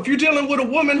 Yo, if you're dealing with a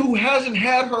woman who hasn't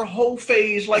had her whole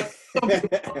phase, like,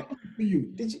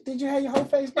 you. Did you have your whole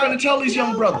phase? Trying to tell these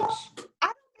young brothers. I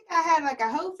don't think I had like a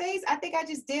whole phase. I think I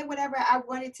just did whatever I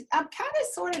wanted to. I'm kind of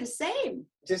sort of the same.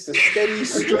 Just a steady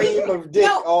stream of dick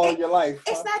all your life.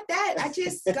 It's not that. I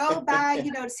just go by,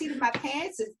 the seat of my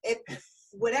pants. If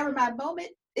whatever my moment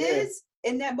is,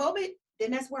 in that moment,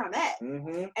 then that's where I'm at.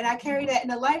 Mm-hmm. And I carry that in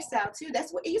the lifestyle too.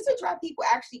 That's what it used to drive people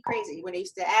actually crazy when they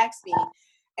used to ask me.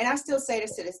 And I still say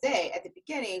this to this day. At the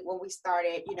beginning, when we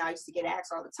started, I used to get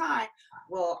asked all the time,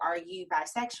 well, are you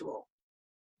bisexual?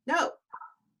 No.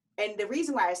 And the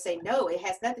reason why I say no, it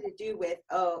has nothing to do with,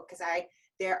 because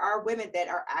there are women that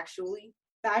are actually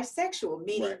bisexual,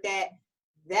 meaning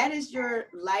that is your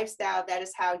lifestyle. That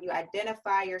is how you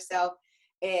identify yourself.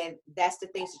 And that's the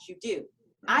things that you do.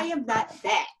 I am not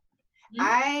that.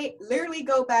 I literally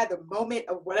go by the moment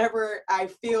of whatever I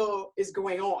feel is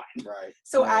going on. Right.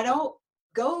 So I don't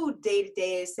go day to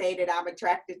day and say that I'm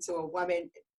attracted to a woman,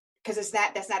 because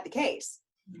that's not the case.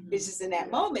 It's just in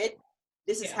that moment,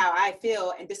 this is how I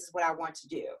feel and this is what I want to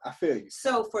do. I feel you.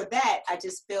 So for that, I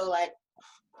just feel like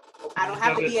I don't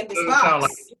have to be in this box. Sound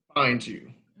like box. it defines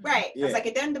you. Right. Yeah. It's like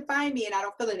it doesn't define me and I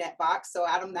don't feel in that box, so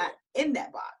I'm not in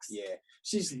that box. Yeah.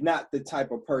 She's not the type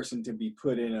of person to be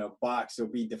put in a box or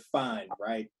be defined,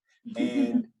 right?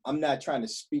 And I'm not trying to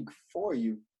speak for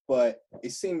you, but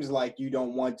it seems like you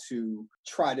don't want to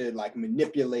try to like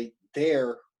manipulate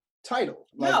their title.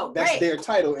 Like No, that's right. their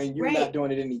title and you're Right. not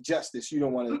doing it any justice. You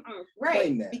don't want to Right.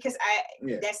 claim that. Because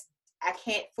Yeah. I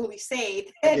can't fully say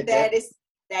I get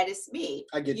that is me.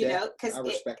 I get you that. know, I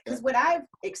respect because that. what I've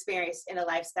experienced in a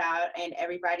lifestyle, and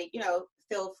everybody,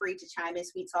 feel free to chime in,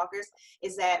 sweet talkers,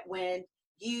 is that when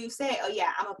you say, oh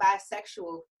yeah, I'm a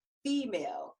bisexual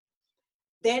female,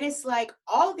 then it's like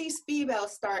all these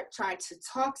females start trying to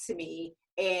talk to me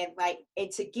and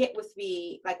to get with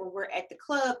me, like when we're at the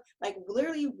club, like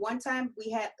literally one time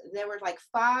there were like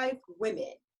 5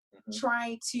 women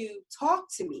trying to talk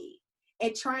to me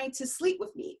and trying to sleep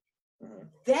with me.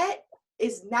 That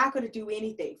is not going to do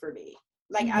anything for me.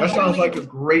 Like That sounds like a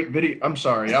great video. I'm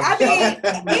sorry. I mean,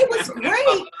 it was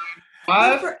great.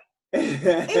 5?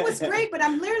 It was great, but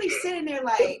I'm literally sitting there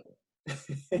like,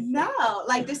 no,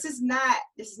 like this is not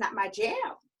my jam.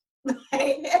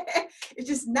 It's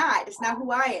just not. It's not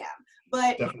who I am.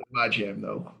 But Definitely my jam,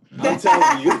 though. I'm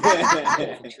telling you.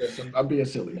 I'm being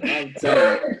silly. I'm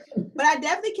telling you. But I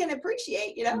definitely can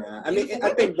appreciate, Nah, I mean,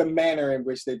 I think the manner in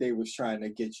which they was trying to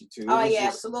get you to. It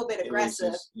was a little bit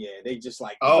aggressive. They just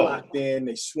like flocked in,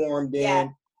 they swarmed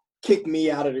in, kicked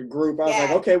me out of the group. I was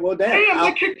like, okay, well, damn.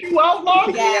 They kicked you out,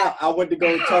 Mom? I went to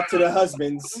go talk to the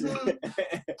husbands.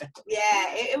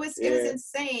 It was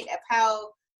insane of how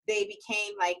they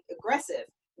became like aggressive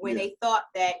when they thought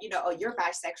that, you're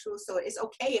bisexual, so it's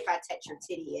okay if I touch your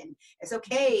titty and it's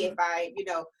okay if I,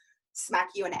 smack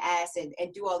you in the ass and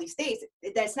do all these things.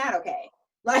 That's not okay.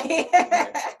 Like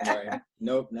right.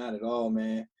 Nope, not at all,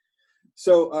 man.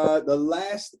 So the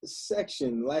last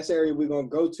area we're going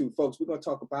to go to, folks, we're going to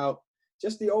talk about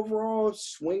just the overall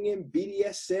swinging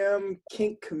BDSM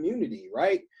kink community,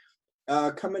 right?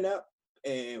 Coming up,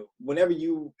 and whenever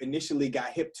you initially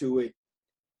got hip to it,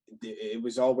 it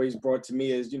was always brought to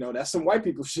me as, that's some white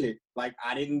people shit. Like,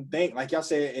 I didn't think, like y'all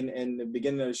said in the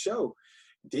beginning of the show,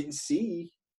 didn't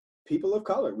see people of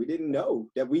color. We didn't know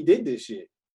that we did this shit.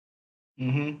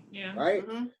 Mm-hmm. Yeah. Right?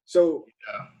 Mm-hmm. So,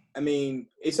 I mean,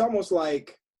 it's almost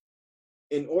like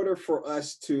in order for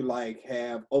us to like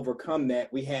have overcome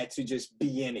that, we had to just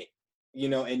be in it,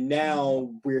 and now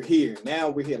we're here.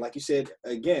 Like you said,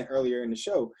 again, earlier in the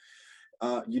show,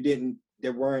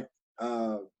 there weren't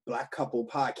Black couple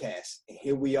podcasts. And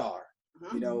here we are,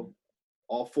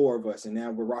 all 4 of us, and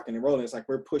now we're rocking and rolling. It's like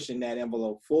we're pushing that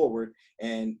envelope forward.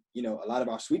 And, a lot of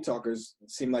our sweet talkers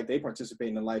seem like they participate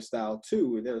in the lifestyle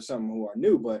too. There are some who are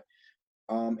new, but,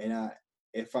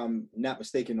 if I'm not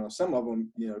mistaken on some of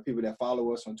them, people that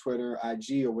follow us on Twitter,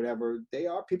 IG or whatever, they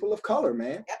are people of color,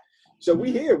 man. Yep. So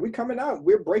we here, we coming out,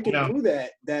 we're breaking through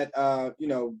that,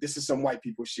 this is some white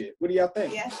people shit. What do y'all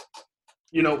think? Yeah.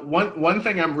 One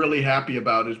thing I'm really happy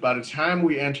about is by the time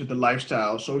we entered the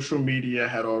lifestyle, social media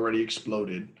had already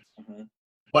exploded. Mm-hmm.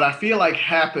 What I feel like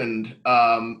happened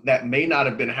that may not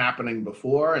have been happening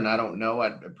before, and I don't know,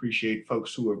 I'd appreciate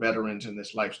folks who are veterans in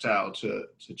this lifestyle to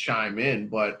chime in,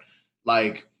 but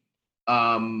like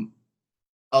Black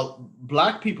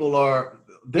people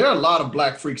there are a lot of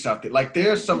Black freaks out there. Like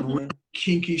there's some really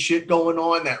kinky shit going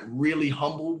on that really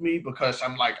humbled me, because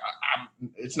I'm like,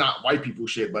 it's not white people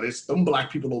shit, but it's them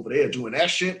Black people over there doing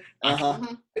that shit.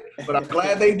 But I'm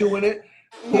glad they doing it.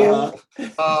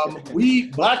 We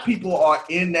Black people are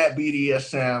in that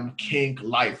BDSM kink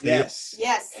life. Yes.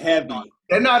 Heavy.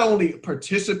 They're not only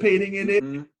participating in it,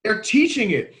 they're teaching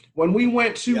it. When we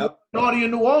went to Naughty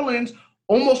in New Orleans,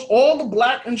 almost all the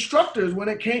Black instructors,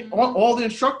 all the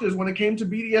instructors when it came to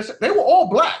BDSM, they were all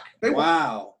Black. They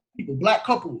were people, Black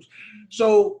couples.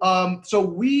 So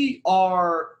we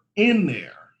are in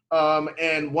there.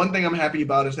 And one thing I'm happy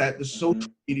about is that the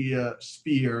social media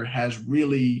sphere has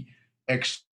really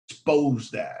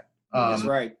exposed that. That's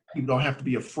right. People don't have to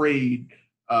be afraid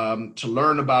to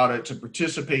learn about it, to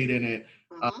participate in it.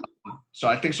 So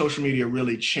I think social media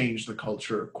really changed the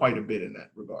culture quite a bit in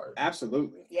that regard.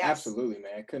 Absolutely. Yes. Absolutely,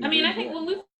 man. I mean, I think when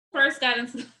we first got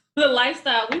into the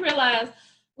lifestyle, we realized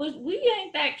we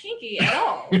ain't that kinky at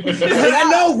all. I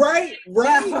know, right?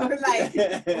 Right.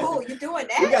 Like, oh, you doing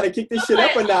that? We got to kick this shit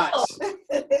up a notch.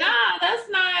 Nah, that's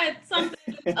not something.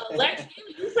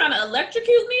 You trying to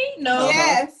electrocute me? No.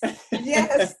 Yes.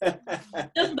 Yes.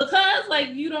 Just because, like,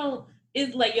 you don't.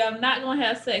 It's like y'all not gonna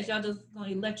have sex. Y'all just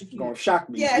gonna electrocute. Gonna shock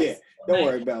me. Yes. Yeah. Don't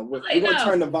worry about it. We're gonna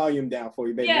turn the volume down for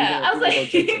you, baby. Yeah, I was like,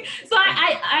 so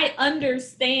I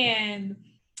understand.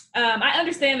 I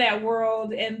understand that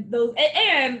world and those,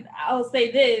 and I'll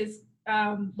say this,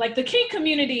 like the kink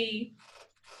community,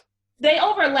 they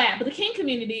overlap, but the kink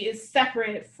community is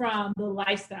separate from the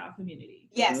lifestyle community.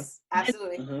 Yes,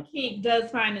 absolutely. Kink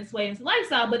does find its way into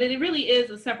lifestyle, but it really is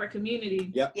a separate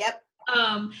community. Yep.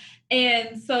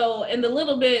 And so in the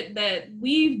little bit that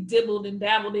we've dibbled and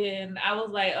dabbled in, I was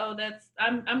like, oh,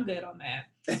 I'm good on that.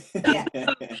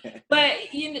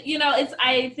 But you know,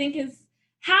 I think it's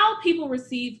how people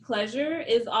receive pleasure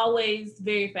is always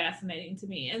very fascinating to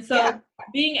me. And so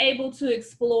being able to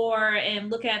explore and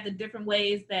look at the different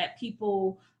ways that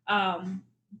people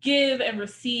give and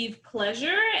receive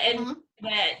pleasure, and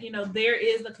that, you know, there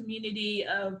is a community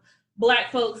of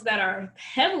Black folks that are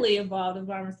heavily involved, as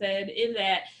Barbara said, in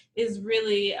that is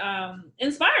really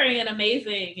inspiring and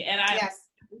amazing. And I'm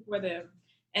for them.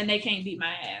 And they can't beat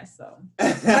my ass, so.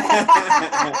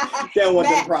 They don't want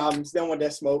them problems. They don't want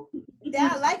that smoke. Yeah,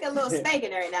 I like a little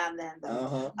spanking every now and then,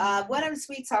 though. One of the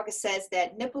Sweet Talkers says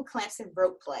that nipple clamps and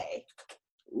rope play.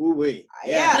 Ooh wee.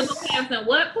 Yeah. Nipple clamps and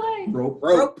what play?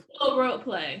 Rope. Oh, rope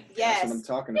play. Yes. That's what I'm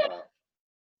talking about.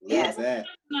 Yes. That.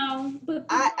 No, but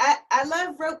I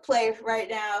love rope play right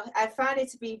now. I find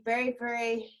it to be very,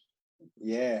 very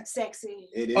sexy.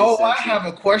 It is. Oh, sexy. I have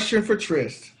a question for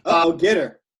Trist. Oh, get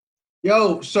her.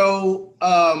 Yo, so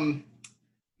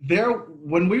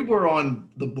when we were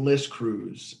on the Bliss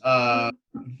cruise,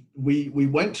 we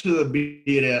went to the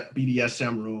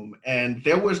BDSM room, and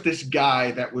there was this guy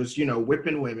that was, you know,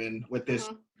 whipping women with this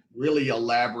really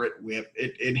elaborate whip,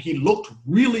 and he looked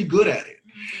really good at it.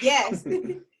 Yes.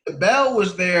 Belle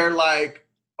was there like,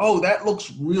 oh, that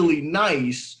looks really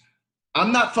nice.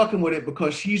 I'm not fucking with it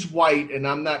because he's white, and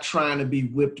I'm not trying to be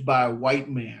whipped by a white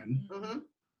man.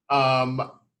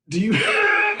 Do you?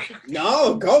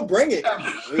 No, go bring it.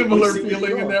 Similar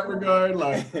feeling in that regard,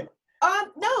 like.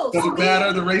 No. Does it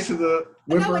matter the race of the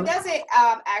whipper? No, it doesn't.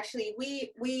 Actually,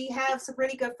 we have some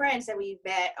pretty good friends that we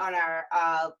met on our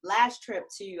last trip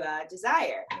to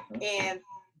Desire, and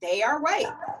they are white,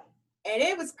 and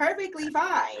it was perfectly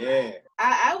fine. Yeah.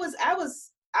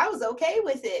 I was okay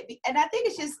with it, and I think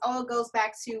it just all goes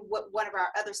back to what one of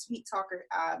our other Sweet Talker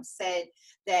said,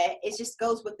 that it just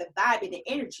goes with the vibe and the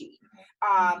energy.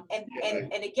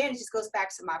 And again, it just goes back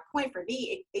to my point. For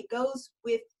me, it goes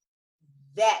with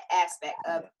that aspect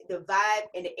of the vibe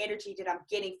and the energy that I'm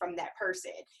getting from that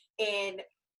person. And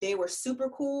they were super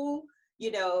cool.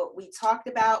 You know, we talked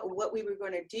about what we were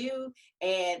going to do,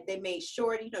 and they made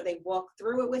sure, you know, they walked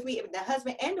through it with me. The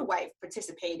husband and the wife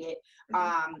participated.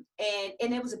 And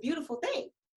it was a beautiful thing.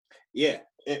 Yeah.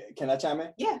 Can I chime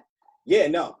in? Yeah. Yeah,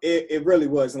 no, it really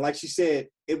was. And like she said,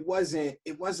 it wasn't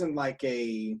like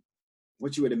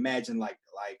what you would imagine, like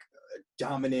a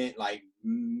dominant,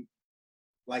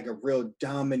 like a real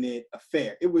dominant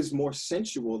affair. It was more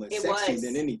sensual and sexy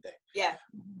than anything. Yeah.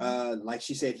 Like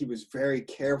she said, he was very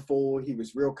careful. He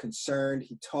was real concerned.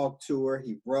 He talked to her.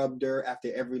 He rubbed her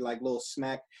after every like little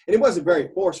smack. And it wasn't very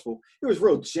forceful. It was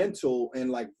real gentle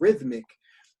and like rhythmic.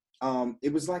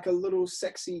 It was like a little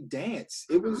sexy dance.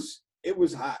 It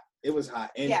was hot. It was hot.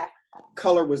 And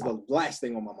color was the last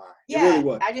thing on my mind. Yeah, it really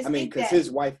was. I mean, because his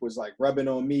wife was like rubbing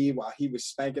on me while he was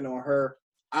spanking on her.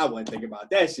 I wasn't thinking about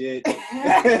that shit. No,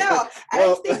 I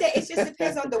just think that it just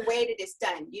depends on the way that it's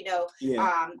done. You know,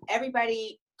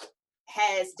 everybody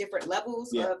has different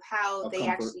levels of how they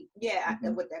comfort. Actually,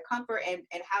 with their comfort and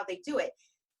how they do it.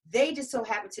 They just so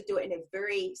happen to do it in a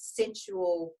very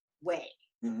sensual way.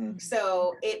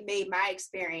 So it made my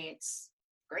experience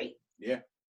great. Yeah.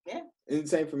 And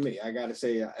same for me. I gotta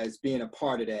say, as being a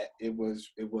part of that, it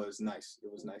was nice.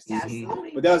 It was nice to see.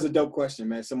 But that was a dope question,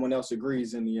 man. Someone else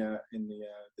agrees in the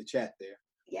chat there.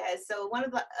 Yeah. So one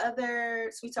of the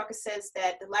other Sweet Talkers says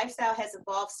that the lifestyle has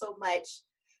evolved so much.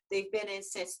 They've been in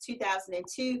since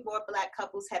 2002. More Black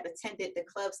couples have attended the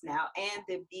clubs now and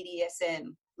the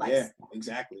BDSM lifestyle. Yeah,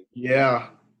 exactly. Yeah.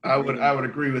 I would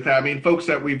agree with that. I mean, folks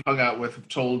that we've hung out with have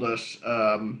told us,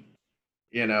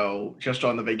 just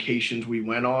on the vacations we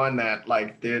went on, that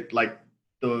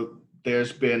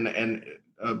there's been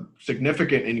a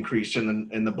significant increase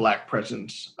in the Black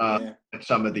presence at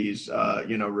some of these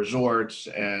resorts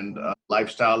and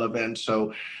lifestyle events.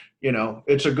 So,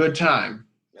 it's a good time.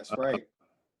 That's right.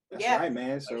 That's right,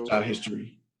 man. So our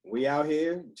history. We out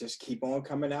here. Just keep on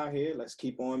coming out here. Let's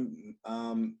keep on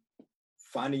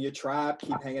finding your tribe.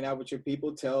 Keep hanging out with your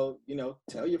people. Tell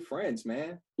your friends,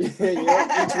 man. Each one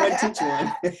teach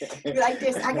one. You're like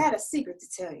this. I got a secret to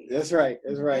tell you. That's right.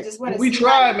 We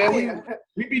try, man.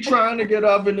 We be trying to get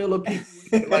our vanilla people.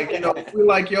 We're like,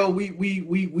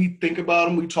 we think about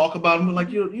them. We talk about them. We're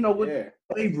like, are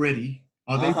they ready?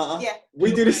 Are they? Yeah.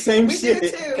 We do the same shit. We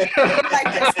do too.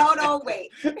 Like, just hold on, wait.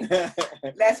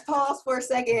 Let's pause for a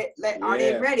second. Are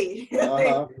they ready?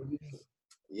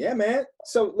 Yeah, man.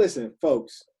 So listen,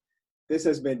 folks, this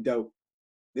has been dope.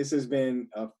 This has been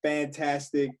a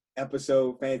fantastic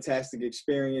episode, fantastic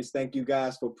experience. Thank you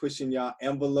guys for pushing y'all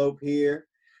envelope here.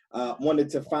 Wanted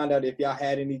to find out if y'all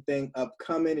had anything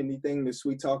upcoming, anything the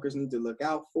Sweet Talkers need to look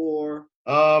out for.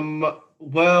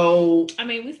 Well, I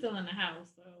mean, we still in the house,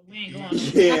 so we ain't going.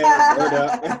 Yeah, word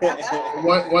up.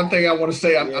 one thing I want to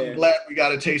say, I'm glad we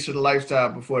got a taste of the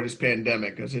lifestyle before this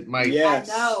pandemic, because it might. Yes.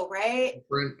 I know, right?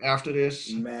 After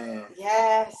this, man.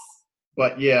 Yes.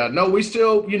 But yeah, no, we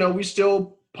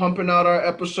still pumping out our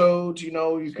episodes.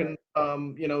 You can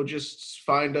just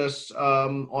find us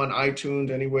on iTunes,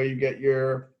 anywhere you get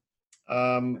your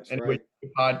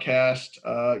podcast.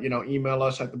 Email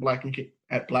us at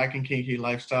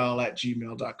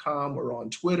blackandkinkylifestyle@gmail.com. We're on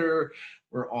Twitter.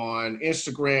 We're on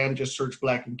Instagram. Just search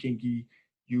Black and Kinky.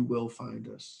 You will find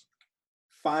us.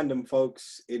 Find them,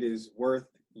 folks. It is worth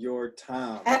your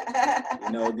time.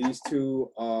 These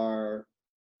two are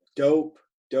dope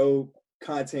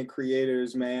content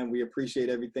creators, man. We appreciate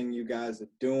everything you guys are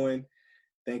doing.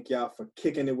 Thank y'all for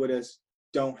kicking it with us.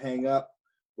 Don't hang up.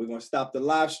 We're going to stop the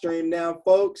live stream now,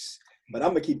 folks. But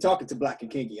I'm going to keep talking to Black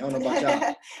and Kinky. I don't know about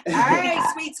y'all. All right,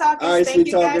 Sweet Talkers. All right, Thank Sweet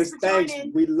you Talkers. guys for Thanks.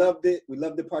 joining. We loved it. We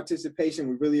loved the participation.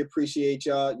 We really appreciate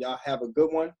y'all. Y'all have a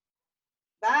good one.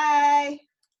 Bye.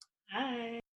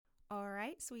 Bye. All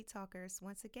right, Sweet Talkers.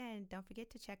 Once again, don't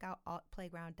forget to check out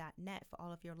altplayground.net for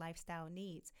all of your lifestyle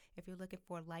needs. If you're looking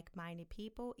for like-minded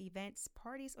people, events,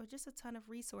 parties, or just a ton of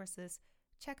resources,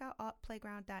 check out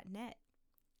altplayground.net.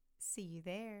 See you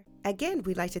there. Again,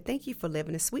 we'd like to thank you for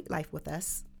living a sweet life with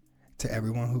us. To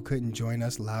everyone who couldn't join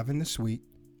us live in the suite,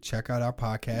 check out our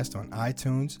podcast on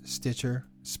iTunes, Stitcher,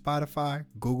 Spotify,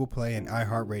 Google Play, and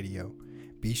iHeartRadio.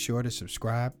 Be sure to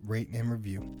subscribe, rate, and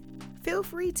review. Feel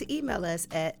free to email us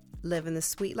at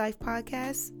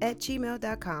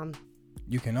livingthesweetlifepodcast@gmail.com.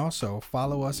 You can also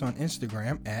follow us on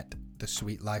Instagram at The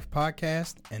Sweet Life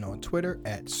Podcast and on Twitter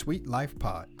at Sweet Life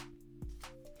Pod.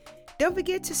 Don't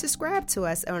forget to subscribe to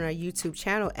us on our YouTube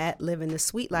channel at Living the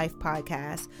Sweet Life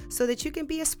Podcast so that you can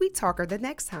be a sweet talker the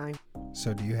next time.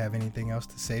 So do you have anything else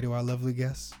to say to our lovely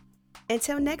guests?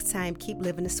 Until next time, keep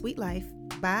living the sweet life.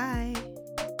 Bye.